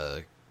his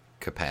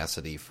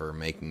capacity for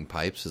making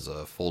pipes as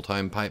a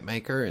full-time pipe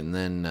maker, and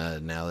then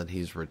now that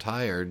he's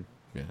retired,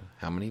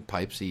 how many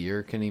pipes a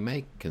year can he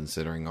make,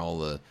 considering all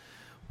the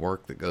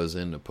work that goes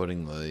into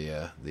putting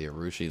the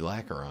urushi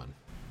lacquer on?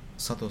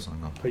 佐藤さん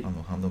が、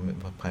ハンドメイ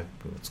ドパイ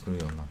プを作る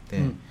ようになって、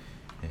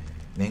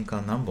年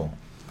間何本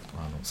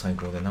最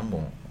高で何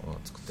本を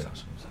作ってらっ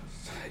しゃいますか？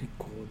最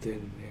高でね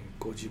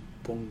50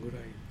本ぐら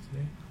いです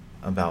ね。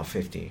 About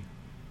 50.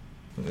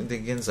 で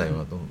現在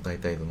は大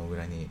体どのぐ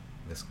らいに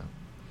ですか？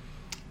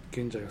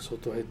現在は相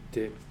当減っ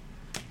て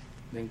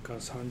年間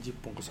30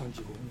本か35本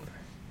ぐらい。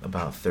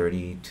About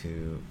 30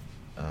 to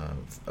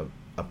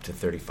up to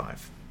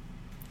 35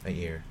 a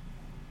year.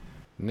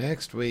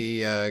 Next,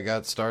 we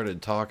got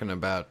started talking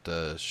about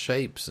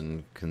shapes,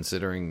 and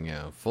considering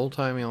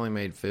full-time he only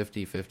made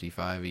 50,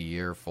 55 a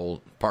year,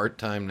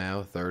 part-time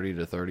now 30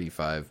 to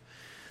 35.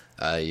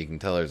 You can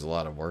tell there's a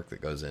lot of work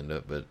that goes into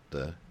it, but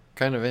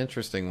kind of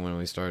interesting when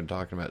we started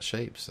talking about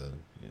shapes. So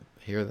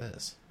hear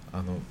this.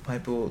 パ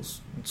イプを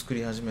作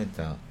り始め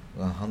た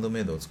ハンド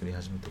メイドを作り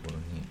始めた頃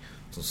に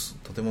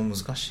とても難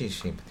しい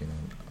シェイプっていうの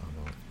は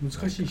難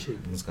しいシェイ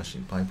プ、難しい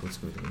パイプを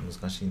作るときに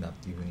難しいなっ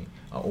ていうふうに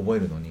覚え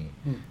るのに、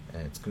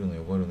作るのに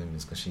覚えるのに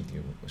難しいとい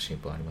うシェイ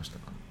プはありました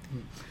か？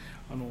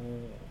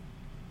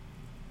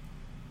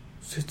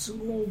接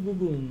合部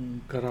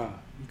分から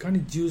いか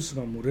にジュース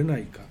が漏れな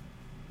いか、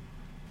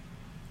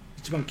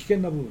一番危険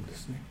な部分で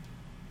すね。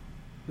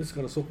です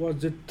からそこは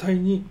絶対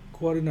に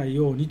壊れない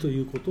ようにと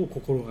いうことを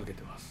心がけ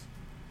てます。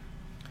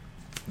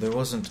There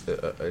wasn't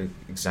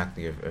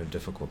exactly a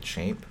difficult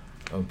shape,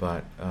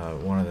 but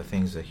one of the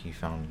things that he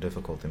found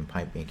difficult in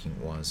pipe making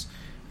was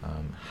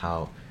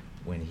how,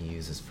 when he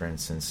uses, for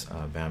instance,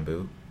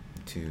 bamboo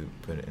to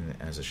put it in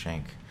as a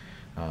shank,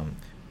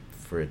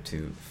 for it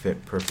to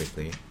fit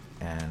perfectly,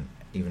 and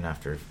even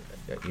after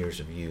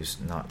years of use,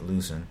 not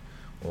loosen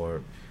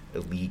or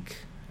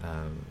leak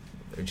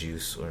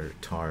juice or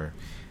tar.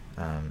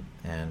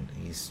 And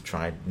he's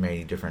tried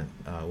many different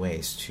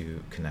ways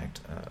to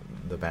connect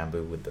the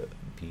bamboo with the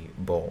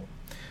bowl.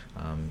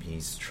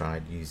 He's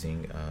tried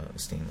using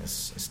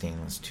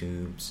stainless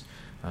tubes,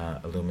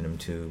 aluminum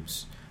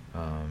tubes,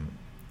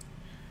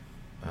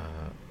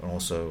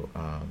 also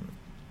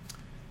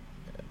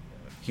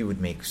he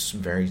would make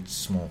very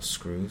small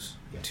screws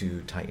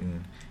to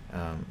tighten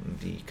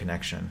the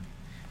connection,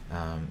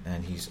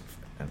 and he's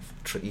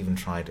even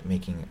tried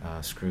making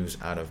screws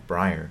out of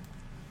briar,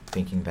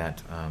 thinking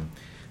that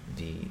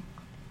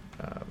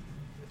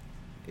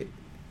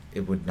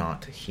it would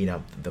not heat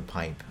up the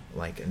pipe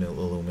like an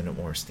aluminum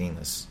or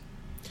stainless.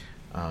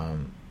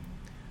 In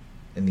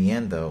the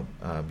end, though,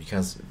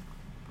 because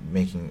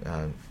making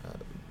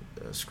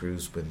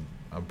screws with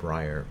a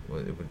briar,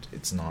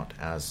 it's not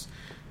as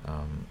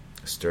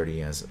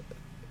sturdy as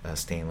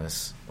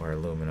stainless or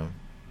aluminum.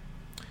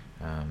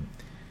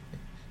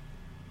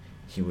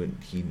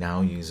 He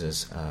now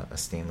uses a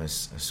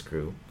stainless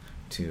screw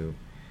to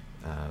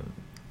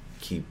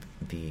keep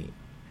the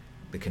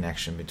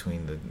connection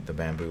between the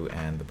bamboo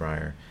and the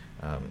briar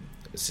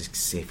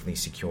safely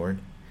secured,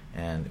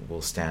 and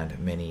will stand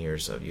many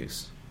years of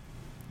use.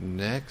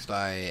 Next,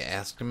 I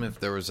asked him if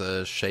there was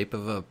a shape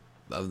of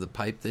the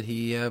pipe that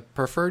he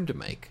preferred to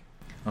make.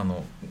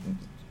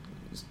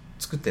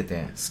 作って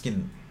て好き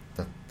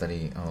だった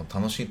り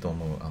楽しいと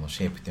思う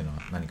シェイプっていうのは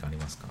何かあり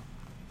ますか？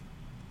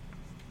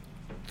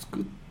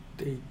作っ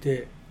てい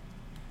て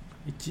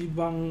一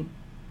番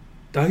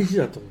大事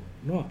だと思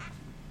うのは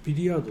ビ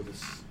リヤードで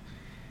す。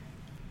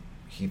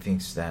He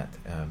thinks that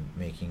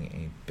making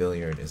a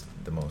billiard is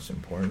the most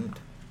important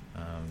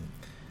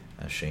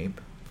shape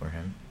for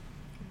him.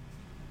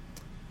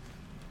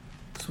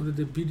 それ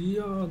でビリ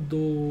ヤード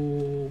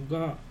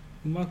が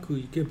うまく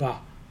いけ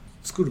ば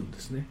作るんで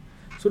すね。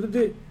それ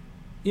で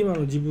今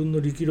の自分の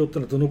力量って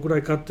のはどのくら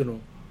いかっていうのを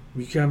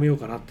見極めよう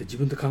かなって自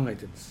分で考え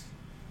てるんです。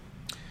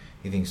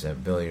He thinks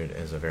that billiard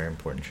is a very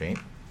important shape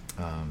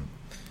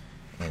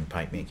in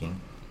pipe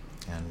making,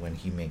 and when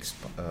he makes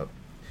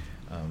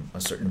a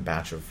certain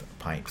batch of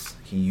pipes,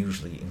 he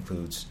usually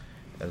includes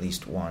at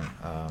least one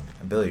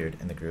billiard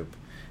in the group.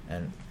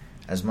 And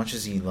as much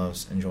as he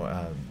loves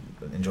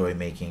enjoy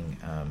making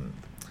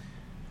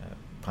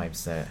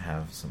pipes that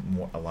have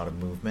a lot of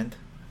movement,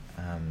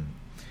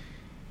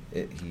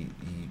 he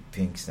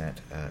thinks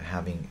that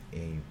having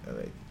a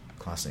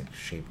classic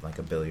shape like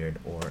a billiard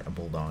or a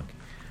bulldog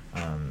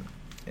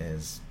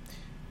is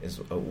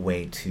a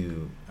way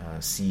to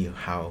see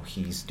how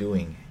he's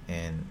doing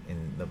in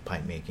the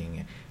pipe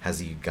making. Has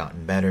he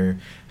gotten better?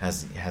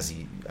 Has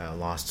he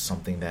lost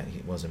something that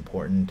was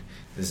important?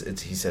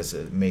 He says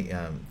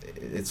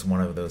it's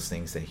one of those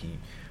things that he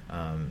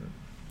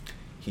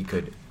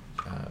could.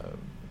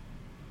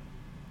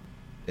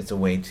 It's a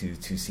way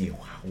to see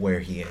where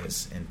he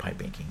is in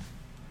pipe making.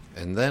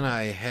 And then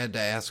I had to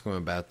ask him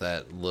about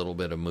that little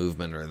bit of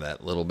movement or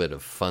that little bit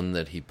of fun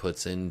that he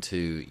puts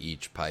into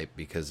each pipe,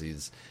 because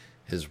his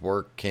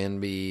work can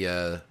be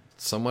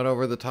somewhat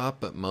over the top,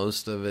 but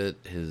most of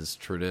it, his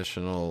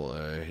traditional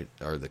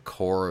or the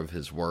core of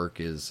his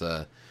work is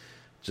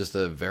just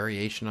a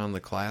variation on the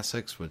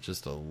classics with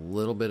just a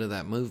little bit of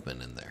that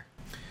movement in there.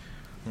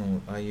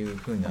 ああいう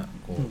風な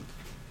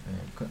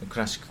ク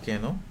ラシック系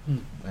の、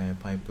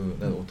パイプ、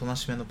おとな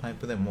しめのパイ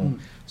プでも、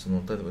例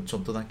えばちょ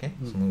っとだけ、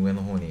その上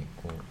の方に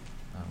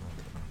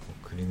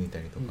くり抜い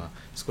たりとか、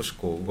少し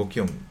動き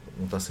を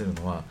持たせる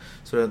のは、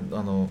それは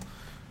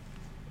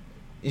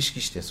意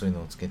識してそういう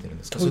のをつけてるん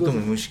ですか？それとも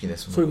無意識で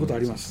そういうことあ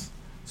ります。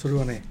それ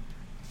はね、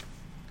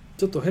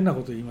ちょっと変な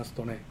こと言います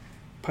とね、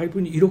パイ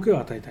プに色気を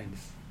与えたいんで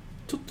す。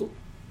ちょっと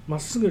まっ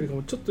すぐよりか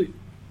もちょっ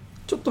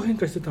と変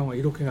化してた方が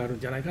色気があるん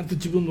じゃないかと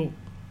自分の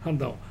判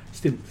断を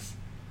してるんです。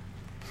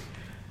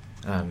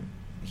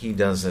he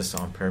does this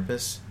on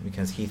purpose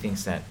because he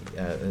thinks that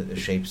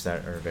shapes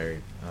that are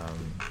very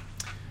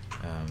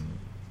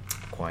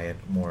quiet,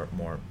 more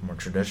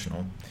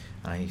traditional,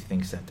 he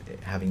thinks that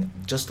having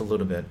just a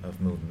little bit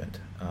of movement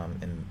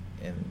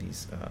in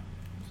these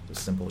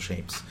simple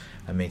shapes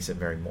makes it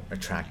very more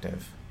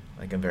attractive,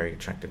 like a very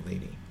attractive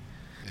lady.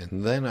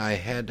 And then I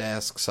had to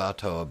ask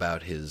Satou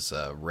about his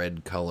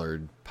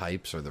red-colored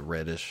pipes, or the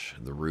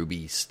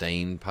ruby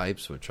stained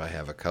pipes, which I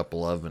have a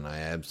couple of, and I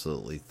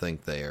absolutely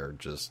think they are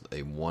just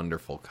a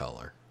wonderful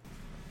color.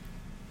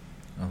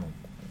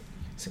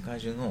 世界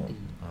中の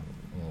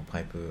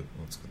パイプ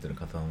を作ってる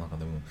方の中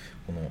でも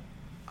この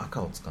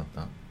赤を使っ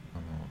た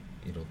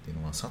色っていう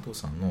のは、佐藤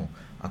さんの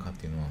赤っ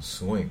ていうのは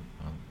すごい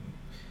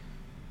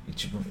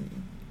一番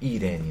いい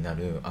例にな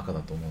る赤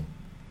だと思う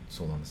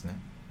そうなんですね。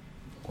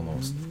この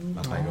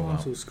赤色が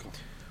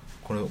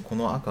こ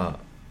の赤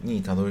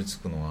にたどり着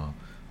くのは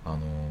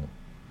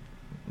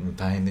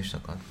大変でした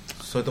か？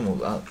それとも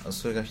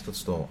それが一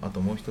つと、あと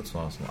もう一つ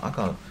はその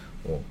赤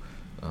を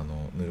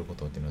塗るこ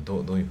とっていうのはどう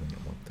いうふうに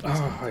思ってま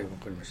すか？はい、わ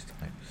かりました、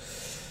はい、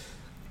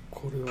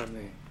これは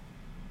ね、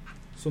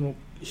その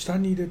下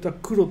に入れた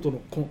黒と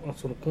の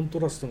そのコント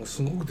ラストが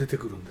すごく出て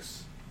くるんで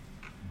す。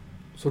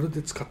それ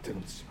で使ってる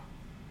んですよ。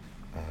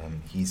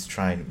He's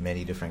tried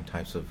many different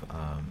types of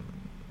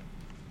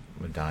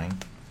dyeing.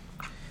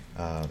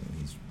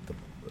 He's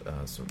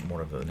sort of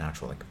more of a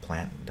natural, like a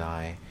plant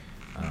dye,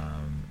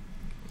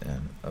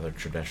 and other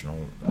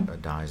traditional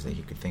dyes that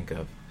he could think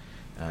of.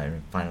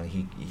 And finally,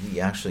 he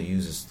actually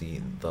uses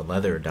the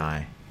leather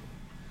dye,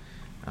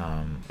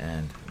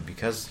 and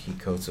because he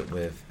coats it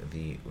with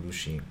the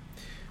urushi,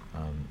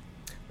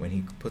 when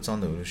he puts on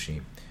the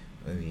urushi,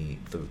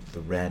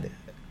 the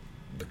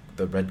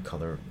red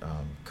color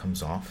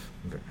comes off.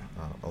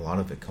 A lot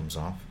of it comes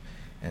off,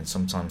 and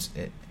sometimes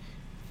it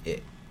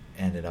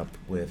ended up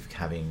with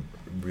having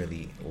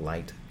really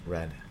light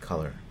red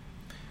color.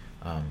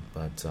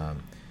 But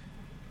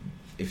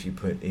if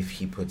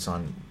he puts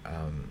on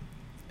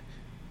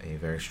a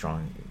very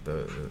strong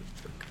the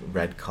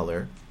red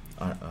color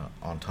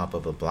on top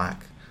of a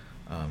black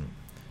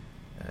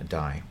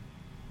dye,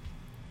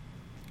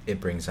 it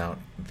brings out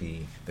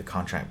the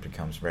contrast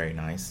becomes very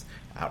nice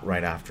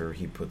right after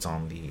he puts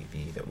on the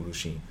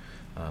urushi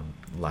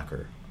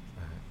lacquer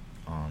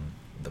on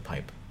the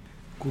pipe.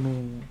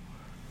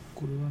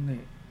 これはね、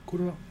こ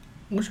れは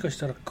もしかし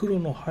たら黒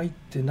の入っ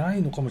てな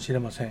いのかもしれ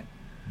ません、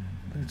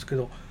ですけ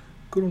ど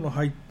黒の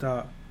入っ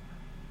た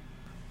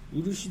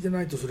漆で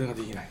ないとそれが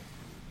できない。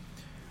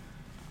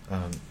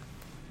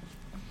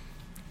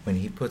When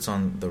he puts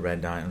on the red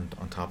dye on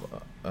top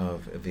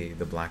of the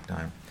black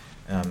dye,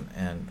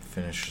 and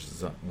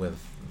finishes up with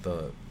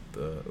the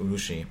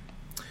urushi,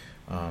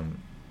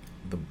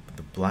 the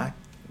black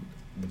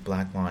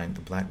line,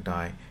 the black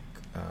dye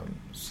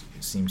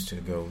seems to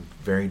go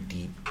very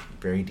deep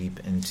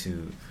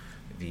into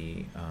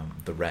the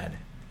red,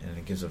 and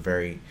it gives a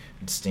very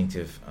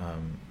distinctive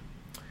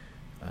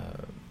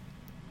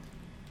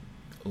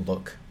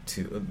look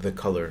to the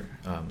color.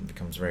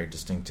 Becomes very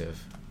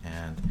distinctive,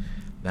 and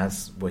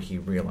that's what he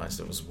realized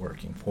it was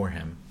working for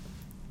him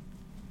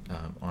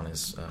on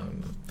his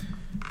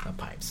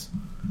pipes.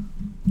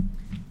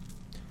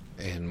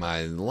 And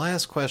my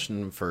last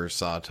question for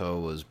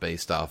Satou was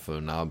based off of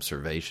an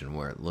observation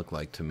where it looked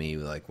like to me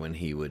like when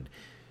he would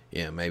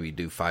maybe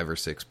do 5 or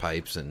 6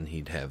 pipes, and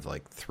he'd have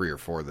like 3 or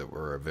 4 that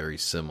were a very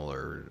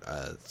similar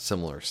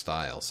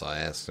style. So I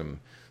asked him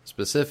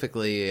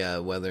specifically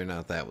whether or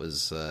not that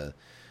was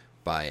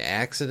by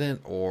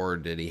accident, or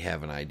did he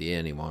have an idea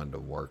and he wanted to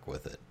work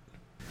with it.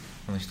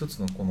 一つ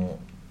のこの、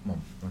なん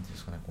ていうんで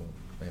すかね、こ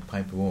うパ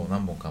イプを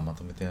何本かま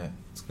とめて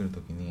作ると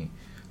きに、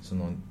そ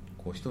の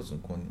こう一つ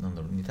こ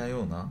う似た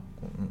ような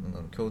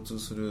共通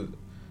する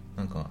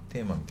なんか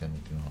テーマみたいな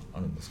のっていうのはあ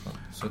るんですか？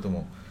それと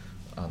も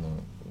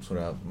そ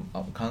れは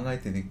考え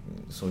て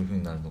そういう風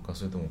になるのか、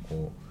それとも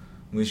こ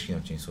う無意識の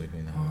うちにそういう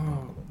風になる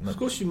のか。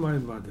少し前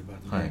までは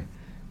ね、はい、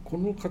こ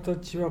の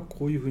形は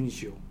こういう風に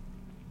しよう、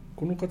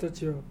この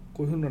形は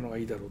こういう風なのが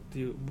いいだろうって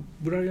いう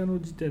ブライアの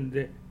時点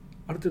で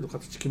ある程度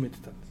形決めて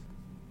たんです。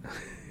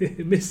メ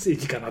ッセー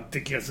ジかなっ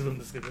て気がするん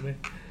ですけどね。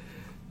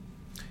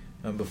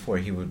Before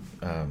he would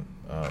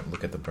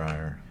look at the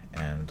briar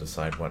and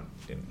decide what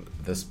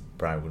this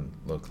briar would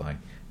look like,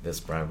 this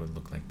briar would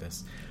look like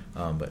this.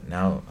 But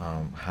now,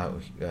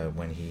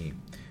 when he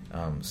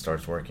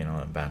starts working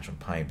on a batch of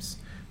pipes,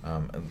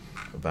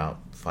 about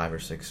 5 or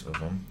 6 of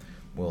them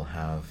will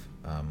have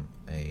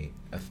a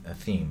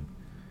theme,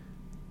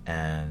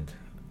 and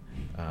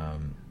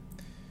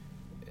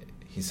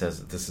he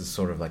says this is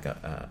sort of like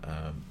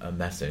a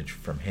message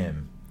from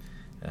him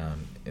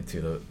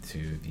to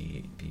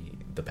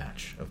the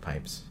batch of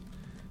pipes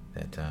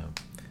that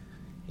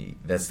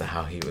that's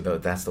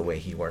the way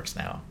he works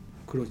now.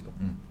 黒いの、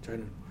茶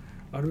色いの。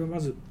あれは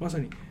まさ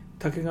に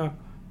竹が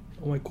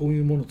お前こう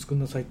いうものを作ん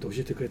なさいって教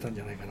えてくれたん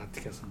じゃないかなって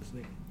気がするんです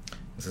ね。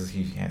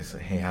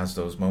He has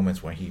those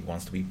moments when he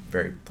wants to be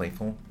very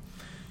playful.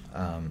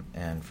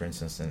 And for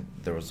instance,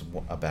 there was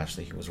a batch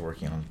that he was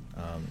working on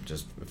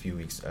just a few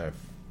weeks ago,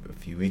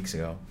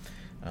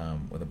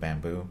 with a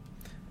bamboo,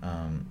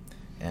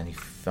 and he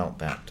felt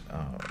that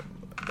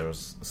there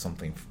was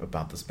something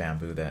about this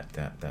bamboo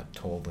that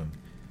told him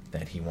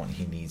that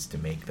he needs to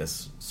make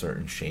this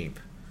certain shape,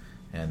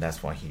 and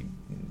that's why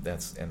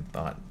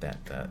thought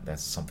that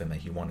that's something that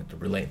he wanted to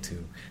relate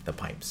to the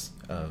pipes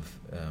of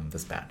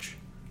this batch,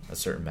 a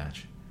certain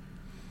batch.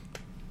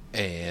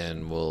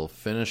 And we'll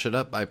finish it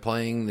up by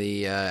playing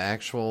the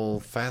actual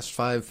Fast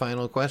 5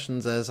 final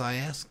questions as I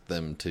asked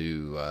them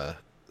to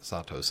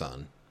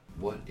Sato-san.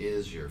 What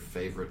is your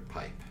favorite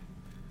pipe?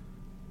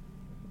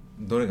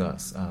 どれが好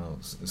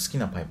き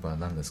なパイプは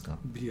何ですか？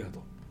ビリヤー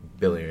ド。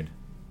 Billiard.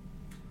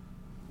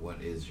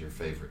 What is your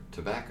favorite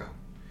tobacco? 好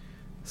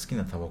き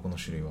なタバコの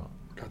種類は？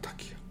ラタ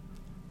キ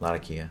ア。ラタ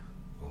キア。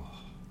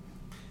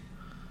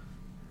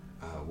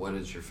What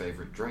is your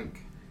favorite drink?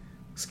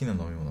 好きな飲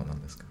み物は何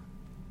ですか？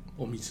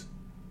お水。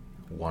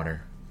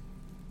 Water.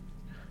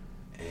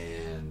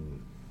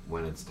 And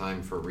when it's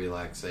time for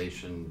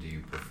relaxation, do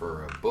you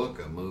prefer a book,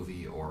 a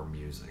movie, or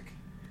music?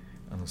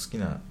 好き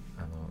な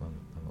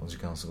お時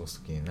間を過ごす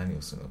ときに何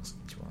をするのが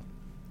一番好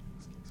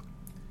きですか？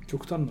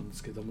極端なんで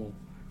すけども、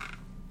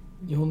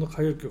日本の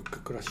歌謡曲か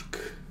クラシック。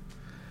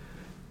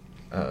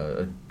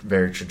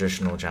Very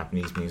traditional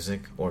Japanese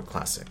music or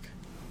classic.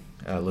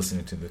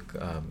 Listening to the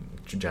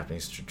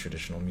Japanese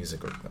traditional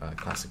music or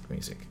classic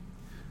music.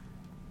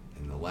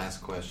 And the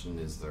last question,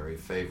 is there a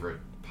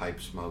favorite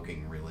pipe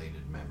smoking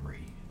related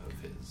memory of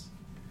his?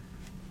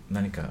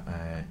 何か、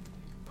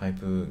パイ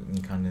プ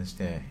に関連し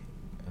て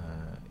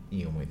い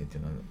い思い出ってい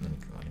うのは何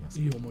かあります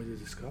か？いい思い出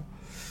ですか？ち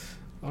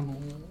ょ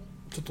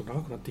っと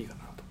長くなっていいか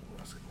なと思い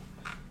ますけ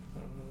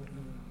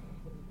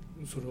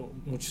ど、それを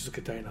持ち続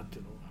けたいなって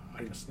いうのが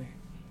ありますね。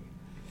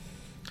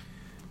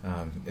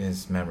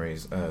His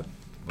memories, the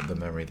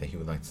memory that he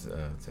would like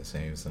to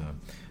say is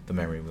the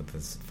memory with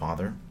his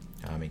father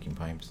making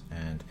pipes,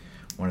 and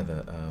one of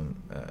the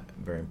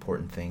very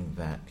important thing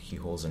that he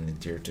holds and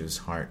dear to his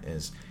heart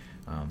is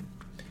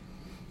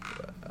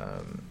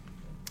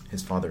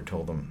his father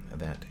told him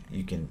that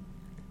you can,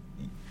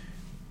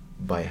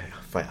 by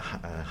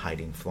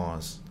hiding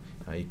flaws,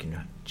 you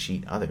can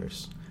cheat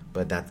others,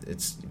 but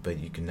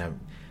you can never,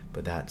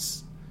 but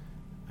that's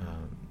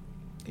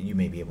you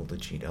may be able to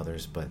cheat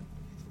others, but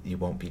you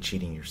won't be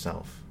cheating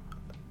yourself.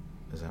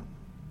 Is that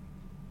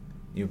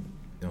you?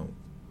 No,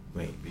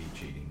 wait. Be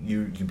cheating.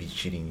 You be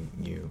cheating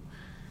you,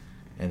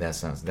 and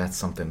that's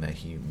something that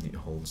he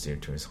holds dear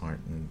to his heart,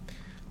 and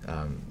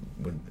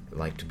would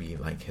like to be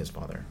like his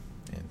father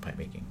in pipe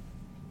making.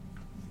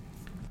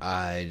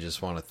 I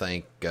just want to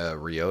thank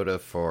Ryota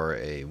for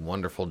a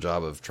wonderful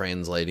job of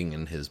translating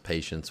and his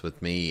patience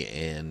with me,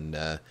 and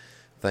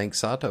thank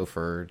Sato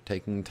for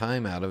taking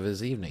time out of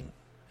his evening.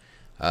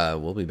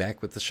 We'll be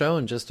back with the show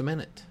in just a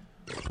minute.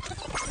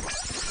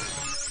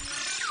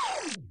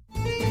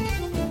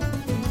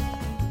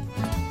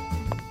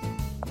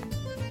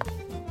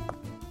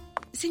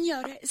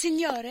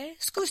 Signore,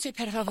 scusi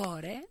per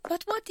favore,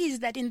 but what is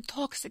that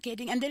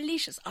intoxicating and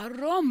delicious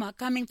aroma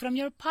coming from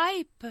your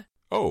pipe?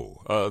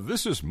 Oh,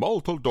 this is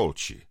Molto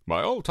Dolce,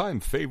 my all-time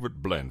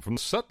favorite blend from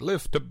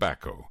Sutliff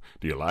Tobacco.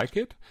 Do you like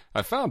it?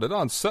 I found it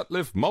on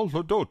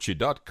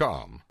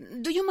SutliffMoltodolce.com.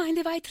 Do you mind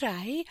if I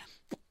try?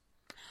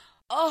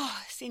 Oh,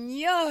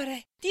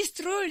 signore, this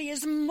truly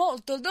is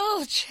molto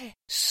dolce.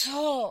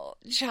 So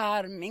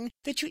charming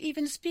that you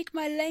even speak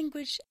my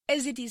language,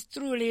 as it is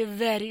truly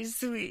very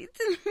sweet.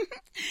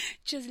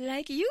 Just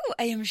like you,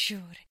 I am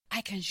sure. I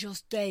can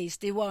just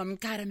taste the warm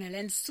caramel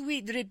and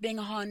sweet dripping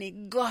honey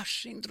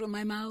gushing through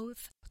my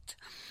mouth.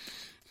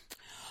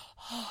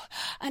 Oh,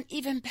 and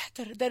even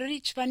better, the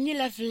rich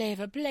vanilla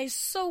flavor plays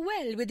so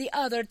well with the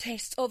other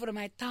tastes over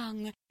my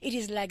tongue. It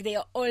is like they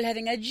are all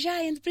having a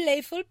giant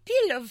playful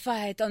pillow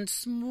fight on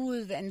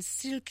smooth and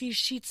silky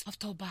sheets of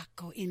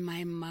tobacco in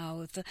my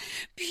mouth.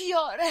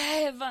 Pure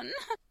heaven!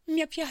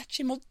 Mi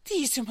piace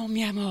moltissimo,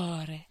 mio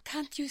amore.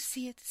 Can't you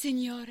see it,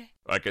 signore?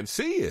 I can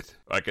see it.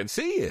 I can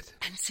see it.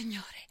 And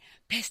signore,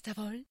 best of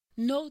all,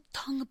 no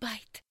tongue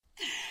bite.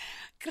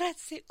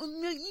 Grazie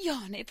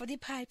 1,000,000 for the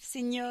pipe,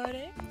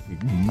 signore.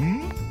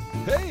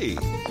 Hey!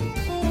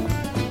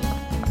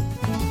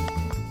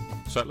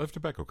 Sutliff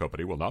Tobacco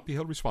Company will not be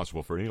held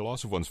responsible for any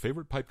loss of one's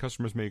favorite pipe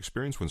customers may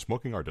experience when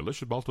smoking our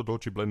delicious Molto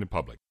Dolce blend in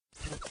public.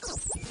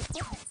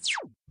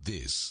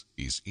 This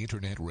is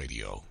Internet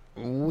Radio.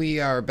 We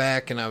are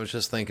back, and I was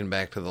just thinking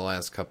back to the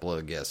last couple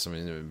of guests. I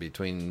mean,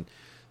 between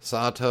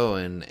Sato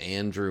and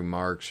Andrew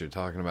Marks, you're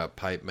talking about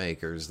pipe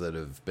makers that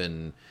have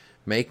been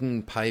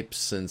making pipes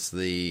since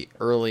the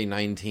early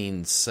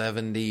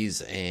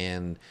 1970s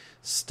and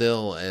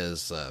still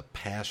as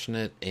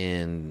passionate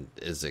and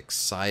as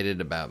excited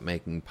about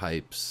making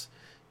pipes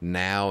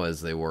now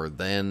as they were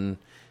then,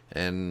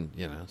 and,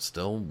 you know,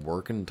 still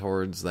working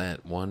towards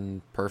that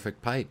one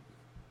perfect pipe.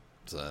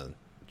 It's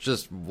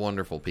just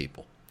wonderful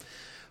people.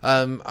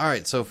 All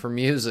right, so for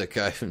music,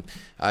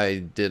 I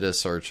did a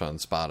search on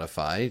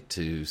Spotify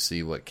to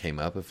see what came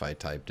up if I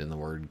typed in the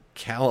word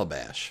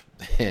calabash.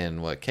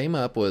 And what came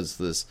up was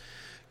this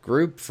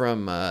group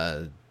from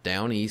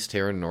down east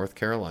here in North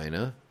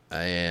Carolina.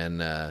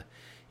 And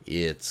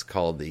It's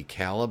called the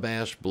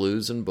Calabash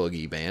Blues and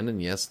Boogie Band,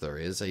 and yes, there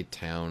is a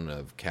town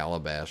of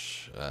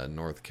Calabash,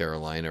 North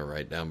Carolina,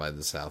 right down by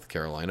the South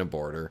Carolina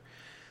border.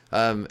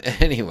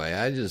 Anyway,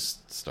 I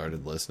just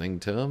started listening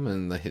to them,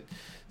 and it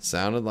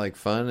sounded like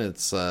fun.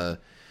 It's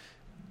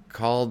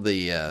called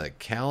the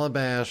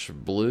Calabash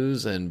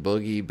Blues and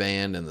Boogie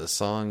Band, and the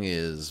song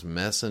is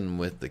Messin'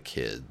 with the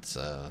Kids.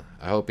 I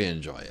hope you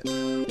enjoy it.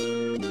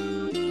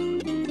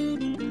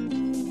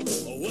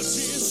 What's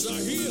this I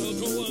hear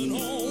going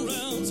on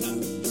around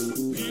town?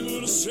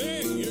 People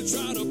say you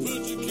try to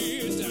put your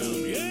kid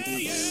down. Yeah,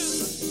 yeah.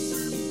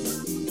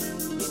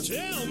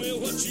 Tell me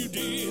what you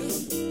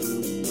did.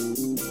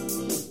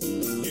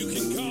 You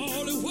can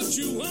call it what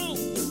you want,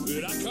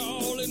 but I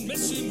call it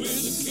messing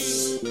with a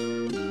kid.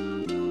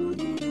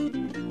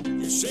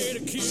 You say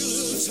the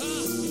killer's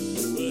hot,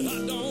 but I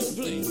don't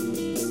play.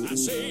 I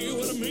say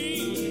what I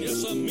mean,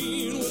 yes I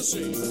mean what I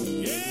say.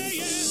 Yeah,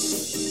 yeah.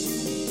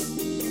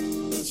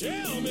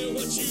 Tell me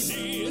what you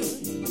did.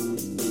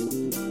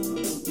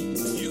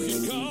 You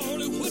can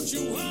call it what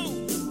you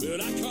want, but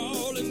I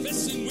call it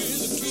messing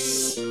with a kid.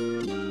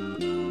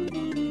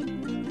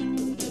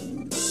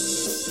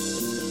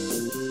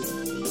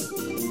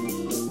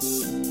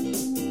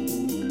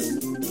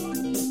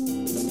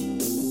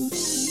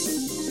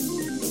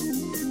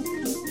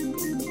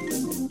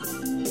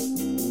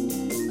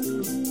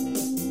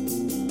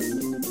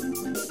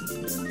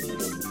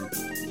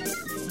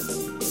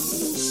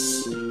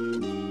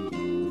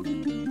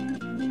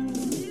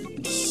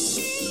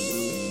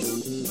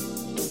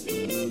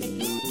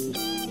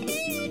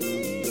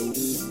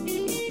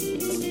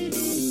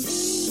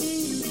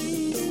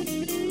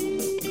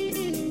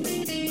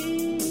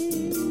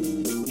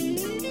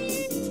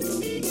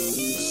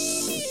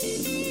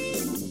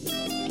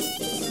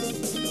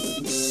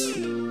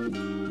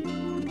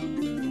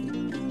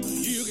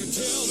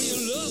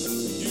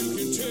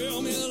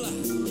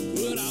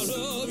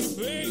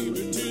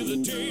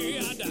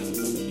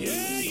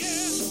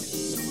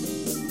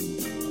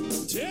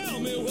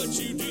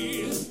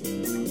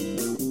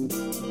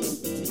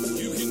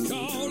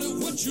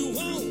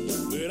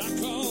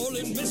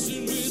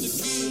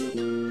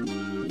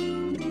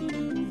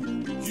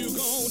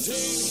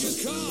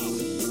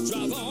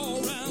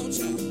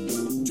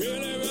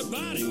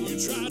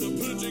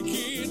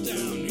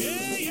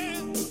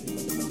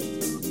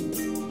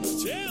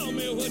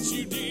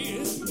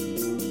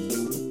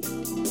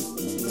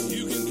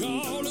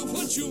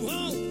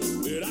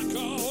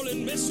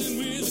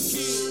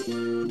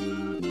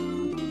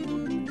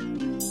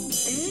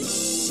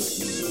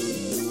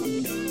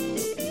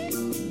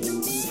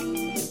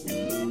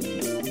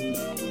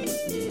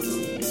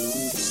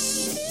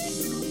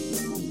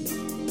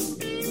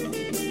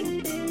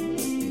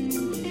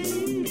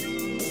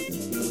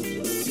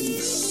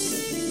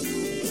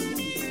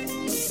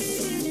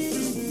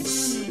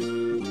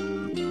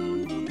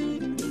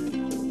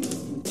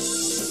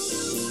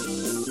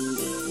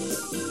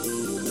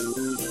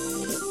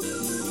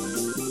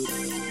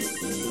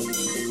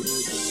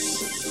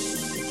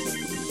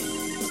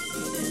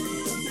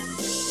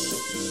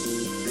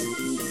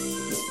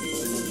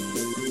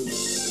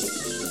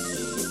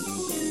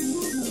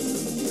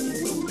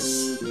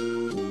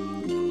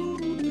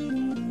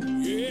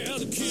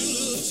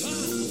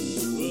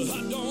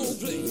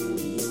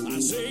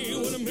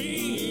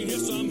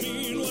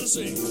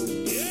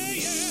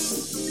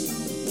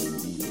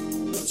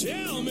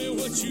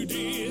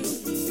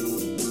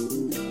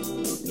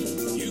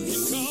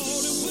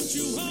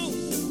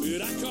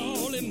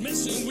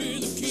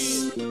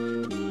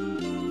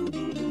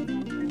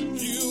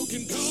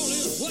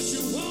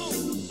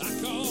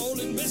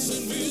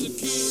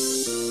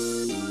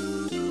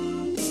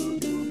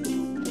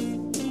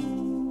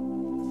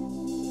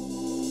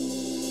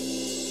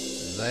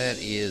 That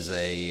is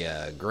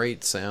a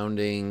great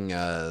sounding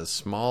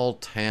small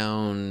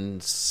town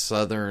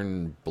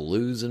southern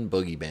blues and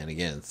boogie band.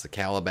 Again, it's the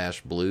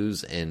Calabash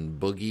Blues and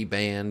Boogie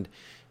Band.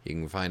 You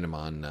can find them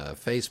on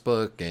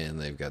Facebook, and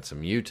they've got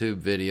some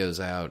YouTube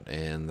videos out,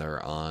 and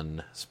they're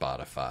on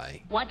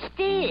Spotify. What's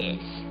this?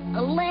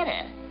 A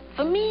letter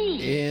for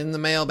me. In the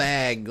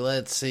mailbag,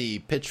 let's see.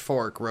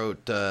 Pitchfork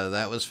wrote,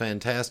 that was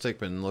fantastic.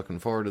 Been looking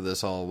forward to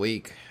this all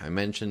week. I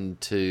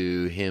mentioned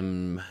to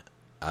him,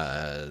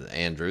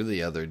 Andrew,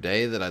 the other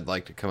day that I'd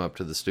like to come up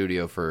to the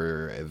studio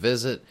for a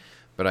visit,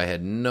 but I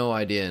had no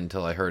idea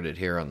until I heard it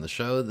here on the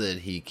show that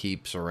he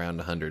keeps around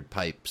 100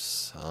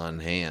 pipes on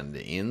hand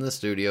in the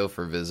studio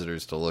for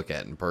visitors to look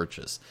at and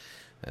purchase.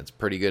 That's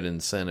pretty good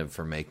incentive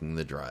for making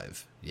the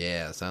drive.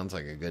 Yeah, sounds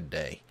like a good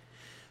day.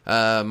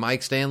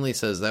 Mike Stanley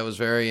says that was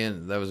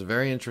a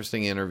very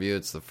interesting interview.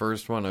 It's the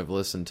first one I've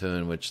listened to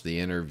in which the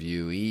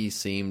interviewee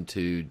seemed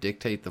to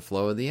dictate the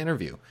flow of the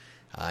interview.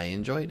 I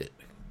enjoyed it.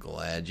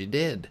 Glad you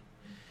did.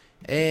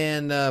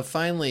 And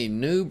finally,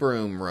 New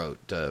Broom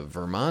wrote,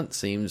 Vermont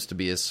seems to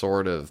be a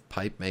sort of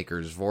pipe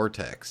maker's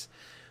vortex.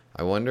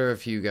 I wonder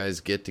if you guys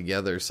get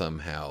together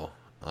somehow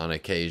on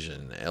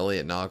occasion.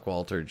 Elliot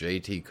Knockwalter,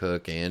 J.T.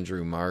 Cook,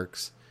 Andrew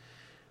Marks.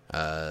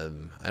 I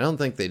don't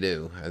think they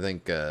do. I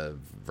think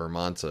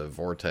Vermont's a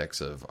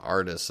vortex of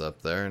artists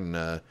up there,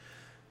 and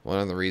one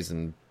of the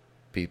reasons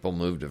people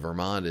move to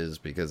Vermont is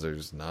because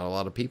there's not a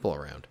lot of people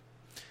around.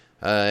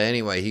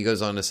 Anyway, he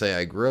goes on to say,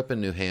 I grew up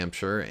in New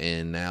Hampshire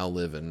and now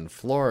live in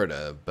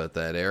Florida, but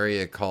that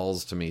area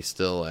calls to me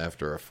still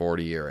after a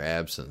 40-year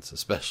absence,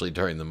 especially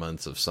during the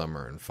months of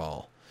summer and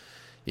fall.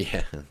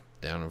 Yeah,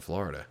 down in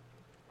Florida.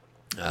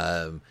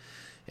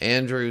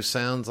 Andrew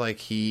sounds like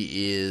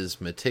he is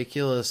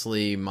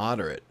meticulously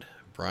moderate.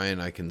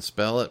 Brian, I can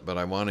spell it, but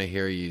I want to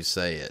hear you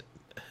say it.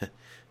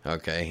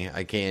 Okay,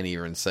 I can't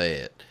even say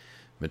it.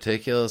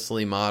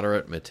 Meticulously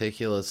moderate,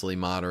 meticulously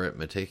moderate,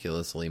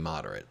 meticulously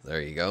moderate.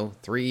 There you go.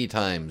 3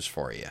 times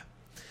for you.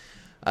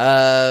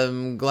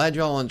 Glad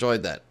you all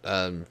enjoyed that.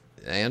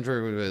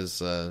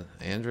 Andrew's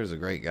a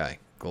great guy.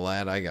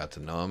 Glad I got to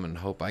know him and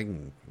hope I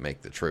can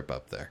make the trip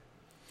up there.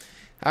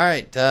 All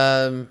right,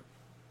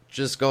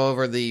 just go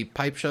over the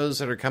pipe shows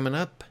that are coming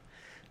up.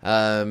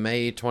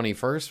 May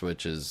 21st,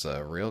 which is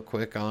real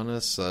quick on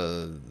us,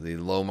 the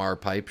Lomar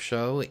Pipe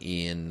Show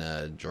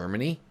in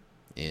Germany.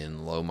 In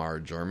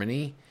Lomar,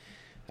 Germany.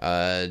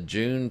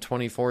 June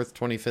 24th,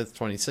 25th,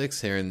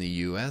 26th here in the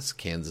U.S.,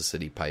 Kansas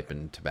City Pipe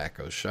and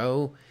Tobacco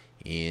Show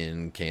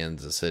in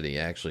Kansas City,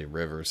 actually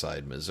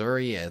Riverside,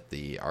 Missouri, at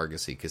the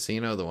Argosy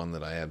Casino, the one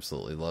that I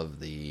absolutely love,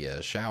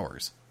 the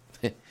showers.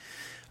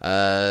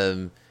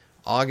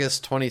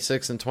 August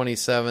 26th and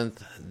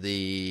 27th,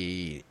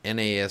 the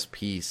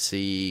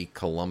NASPC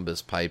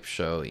Columbus Pipe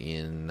Show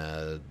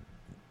in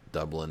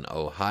Dublin,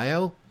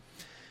 Ohio.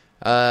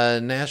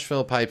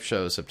 Nashville Pipe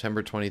Show,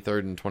 September 23rd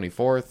and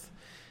 24th.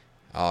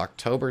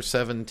 October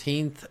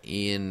 17th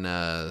in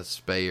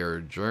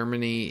Speyer,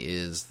 Germany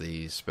is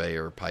the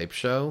Speyer Pipe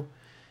Show.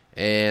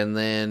 And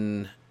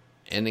then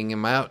ending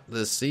them out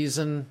this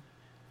season,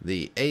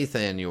 the 8th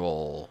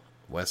annual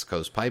West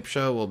Coast Pipe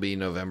Show will be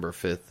November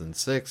 5th and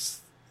 6th,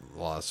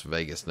 Las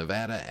Vegas,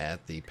 Nevada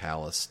at the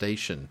Palace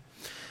Station.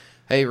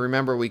 Hey,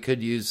 remember we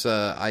could use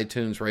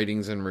iTunes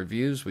ratings and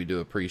reviews. We do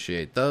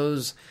appreciate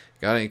those.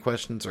 Got any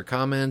questions or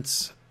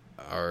comments?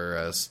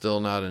 Are still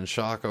not in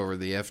shock over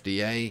the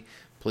FDA?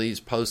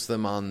 Please post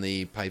them on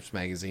the Pipes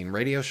Magazine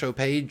radio show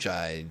page.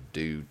 I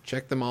do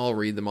check them all,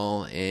 read them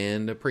all,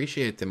 and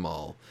appreciate them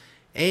all.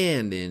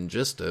 And in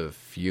just a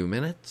few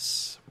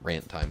minutes,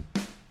 rant time.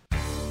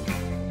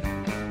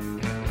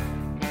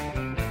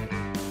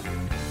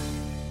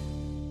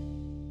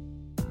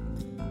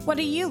 What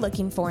are you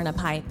looking for in a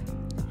pipe?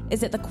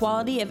 Is it the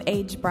quality of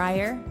aged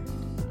briar?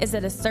 Is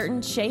it a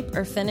certain shape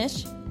or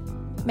finish?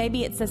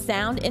 Maybe it's the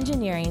sound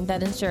engineering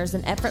that ensures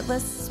an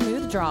effortless,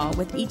 smooth draw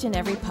with each and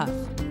every puff.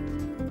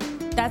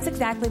 That's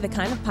exactly the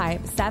kind of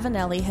pipe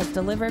Savinelli has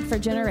delivered for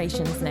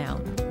generations now.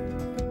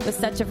 With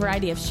such a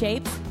variety of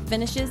shapes,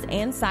 finishes,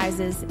 and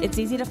sizes, it's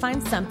easy to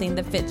find something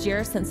that fits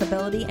your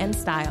sensibility and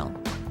style.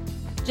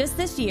 Just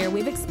this year,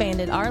 we've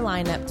expanded our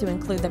lineup to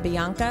include the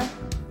Bianca,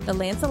 the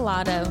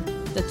Lancelotto,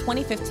 the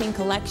 2015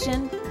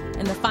 collection,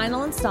 and the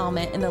final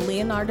installment in the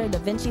Leonardo da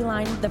Vinci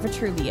line, the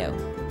Vitruvio.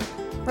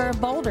 For a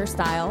bolder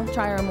style,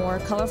 try our more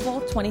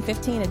colorful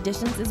 2015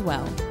 editions as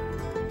well.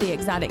 The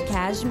exotic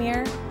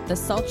cashmere, the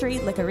sultry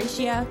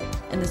licoricia,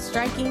 and the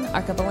striking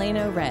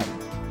arcobaleno red.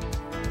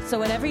 So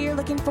whatever you're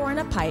looking for in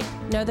a pipe,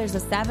 know there's a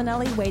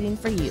Savinelli waiting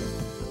for you.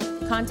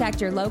 Contact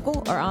your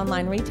local or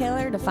online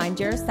retailer to find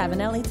your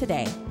Savinelli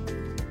today.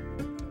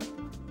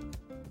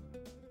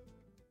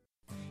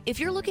 If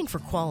you're looking for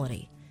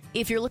quality,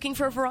 if you're looking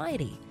for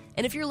variety,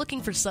 and if you're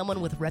looking for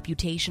someone with a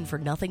reputation for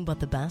nothing but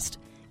the best,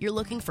 you're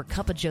looking for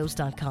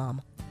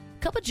cupofjoes.com.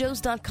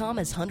 Cupofjoes.com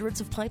has hundreds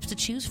of pipes to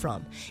choose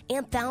from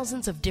and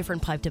thousands of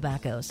different pipe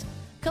tobaccos.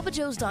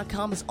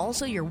 Cupofjoes.com is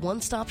also your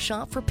one-stop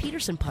shop for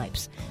Peterson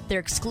pipes, their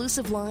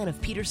exclusive line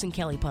of Peterson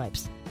Kelly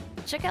pipes.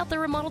 Check out their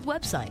remodeled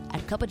website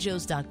at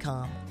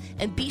cupofjoes.com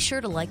and be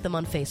sure to like them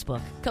on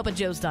Facebook.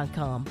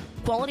 Cupofjoes.com.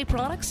 Quality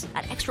products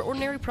at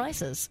extraordinary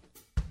prices.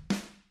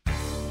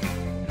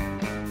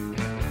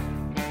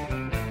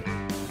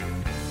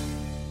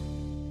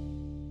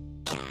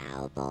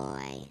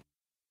 Cowboy.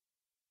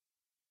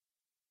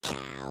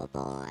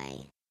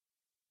 Cowboy.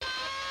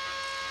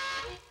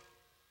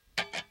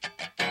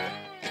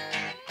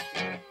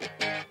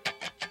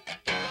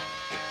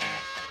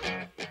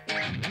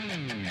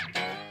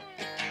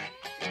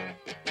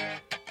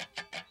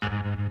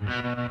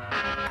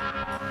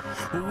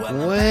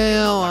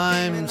 Well,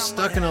 I'm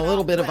stuck in a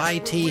little bit of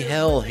IT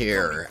hell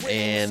here,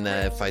 and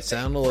if I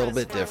sound a little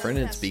bit different,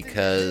 it's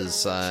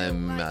because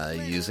I'm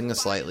using a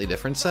slightly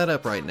different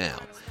setup right now.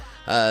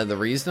 The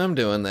reason I'm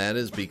doing that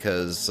is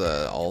because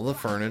all the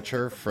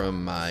furniture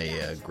from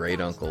my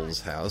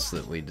great-uncle's house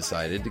that we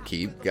decided to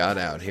keep got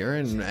out here,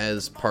 and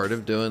as part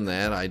of doing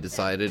that, I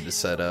decided to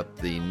set up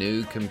the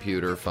new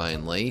computer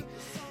finally,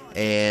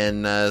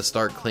 and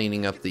start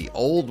cleaning up the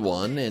old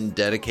one and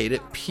dedicate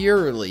it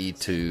purely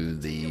to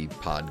the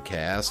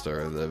podcast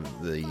or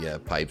the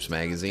Pipes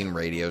Magazine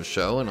radio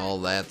show and all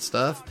that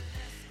stuff.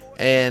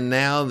 And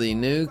now the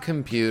new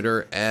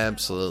computer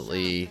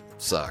absolutely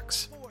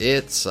sucks.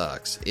 It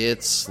sucks.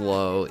 It's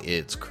slow.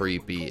 It's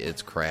creepy.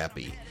 It's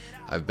crappy.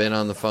 I've been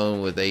on the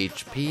phone with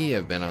HP,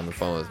 I've been on the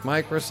phone with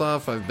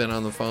Microsoft, I've been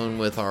on the phone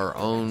with our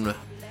own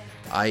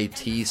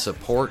IT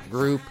support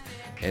group,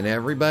 and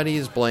everybody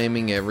is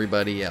blaming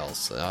everybody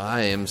else.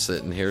 I am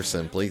sitting here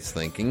simply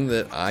thinking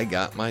that I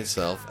got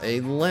myself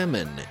a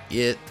lemon.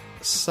 It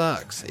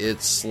sucks.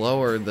 It's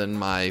slower than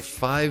my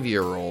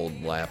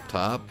 5-year-old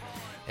laptop,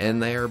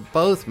 and they are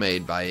both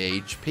made by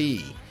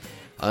HP.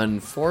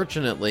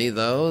 Unfortunately,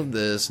 though,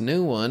 this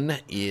new one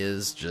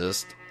is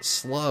just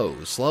slow.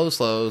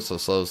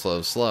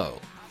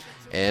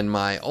 And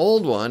my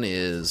old one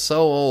is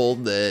so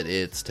old that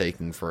it's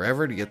taking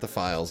forever to get the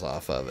files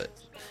off of it.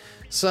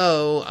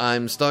 So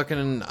I'm stuck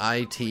in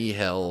IT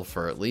hell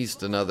for at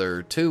least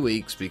another 2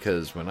 weeks,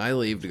 because when I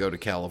leave to go to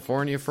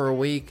California for a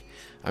week,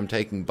 I'm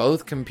taking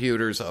both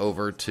computers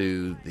over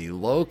to the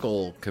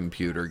local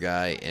computer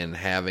guy and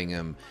having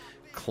him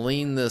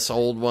clean this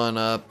old one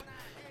up,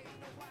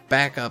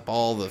 back up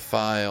all the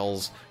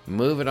files,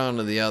 move it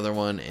onto the other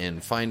one,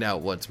 and find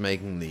out what's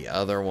making the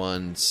other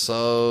one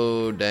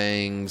so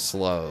dang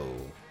slow.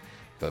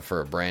 But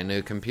for a brand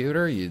new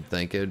computer, you'd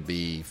think it would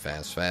be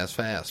fast.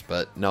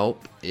 But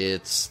nope,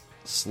 it's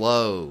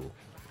slow.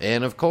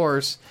 And of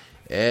course,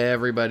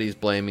 everybody's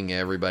blaming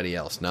everybody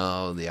else.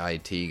 No, the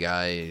IT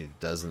guy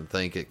doesn't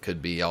think it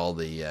could be all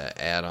the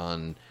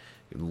add-on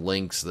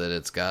links that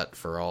it's got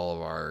for all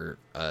of our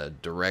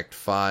direct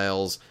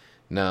files.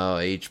 No,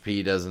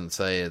 HP doesn't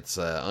say it's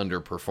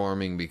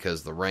underperforming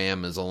because the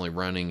RAM is only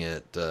running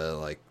at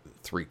like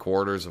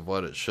 3/4 of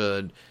what it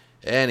should.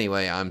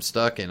 Anyway, I'm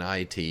stuck in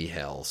IT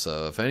hell,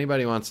 so if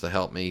anybody wants to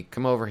help me,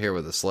 come over here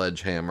with a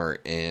sledgehammer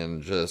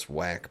and just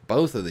whack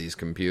both of these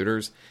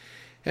computers,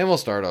 and we'll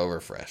start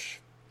over fresh.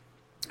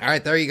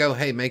 Alright, there you go.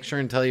 Hey, make sure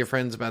and tell your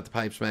friends about the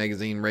Pipes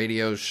Magazine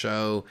radio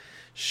show.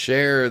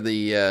 Share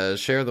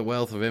the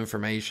wealth of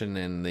information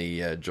and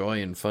the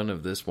joy and fun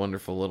of this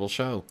wonderful little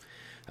show.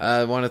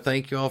 I want to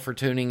thank you all for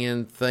tuning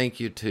in.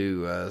 Thank you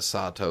to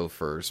Satou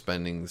for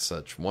spending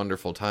such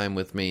wonderful time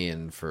with me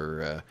and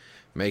for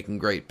making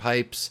great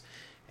pipes.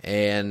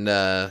 And,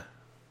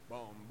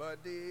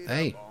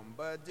 hey,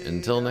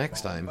 until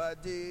next time.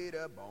 Happy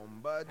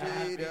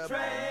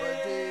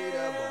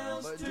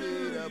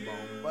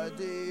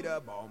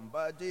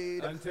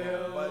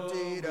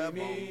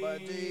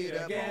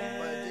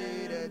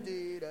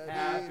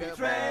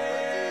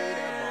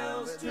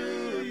trails to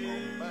you.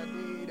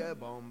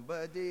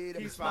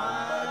 Keep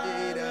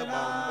smiling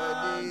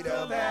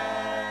until then.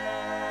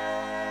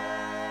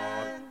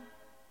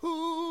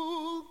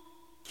 Who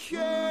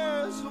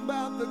cares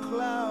about the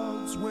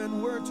clouds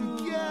when we're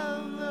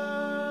together?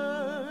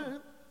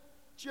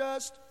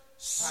 Just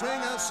sing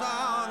a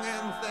song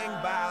and think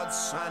about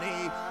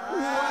sunny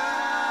weather.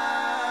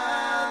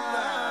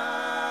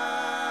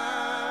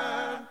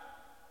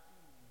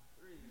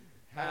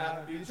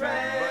 Happy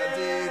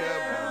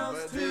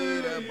trails to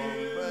you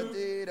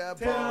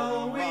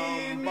till we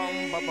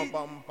meet again.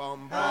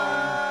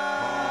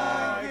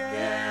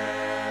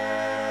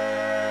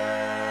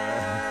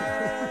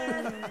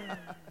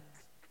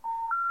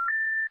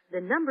 The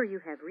number you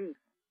have reached,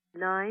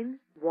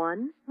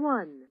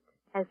 911,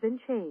 has been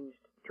changed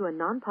to a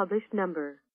non-published number.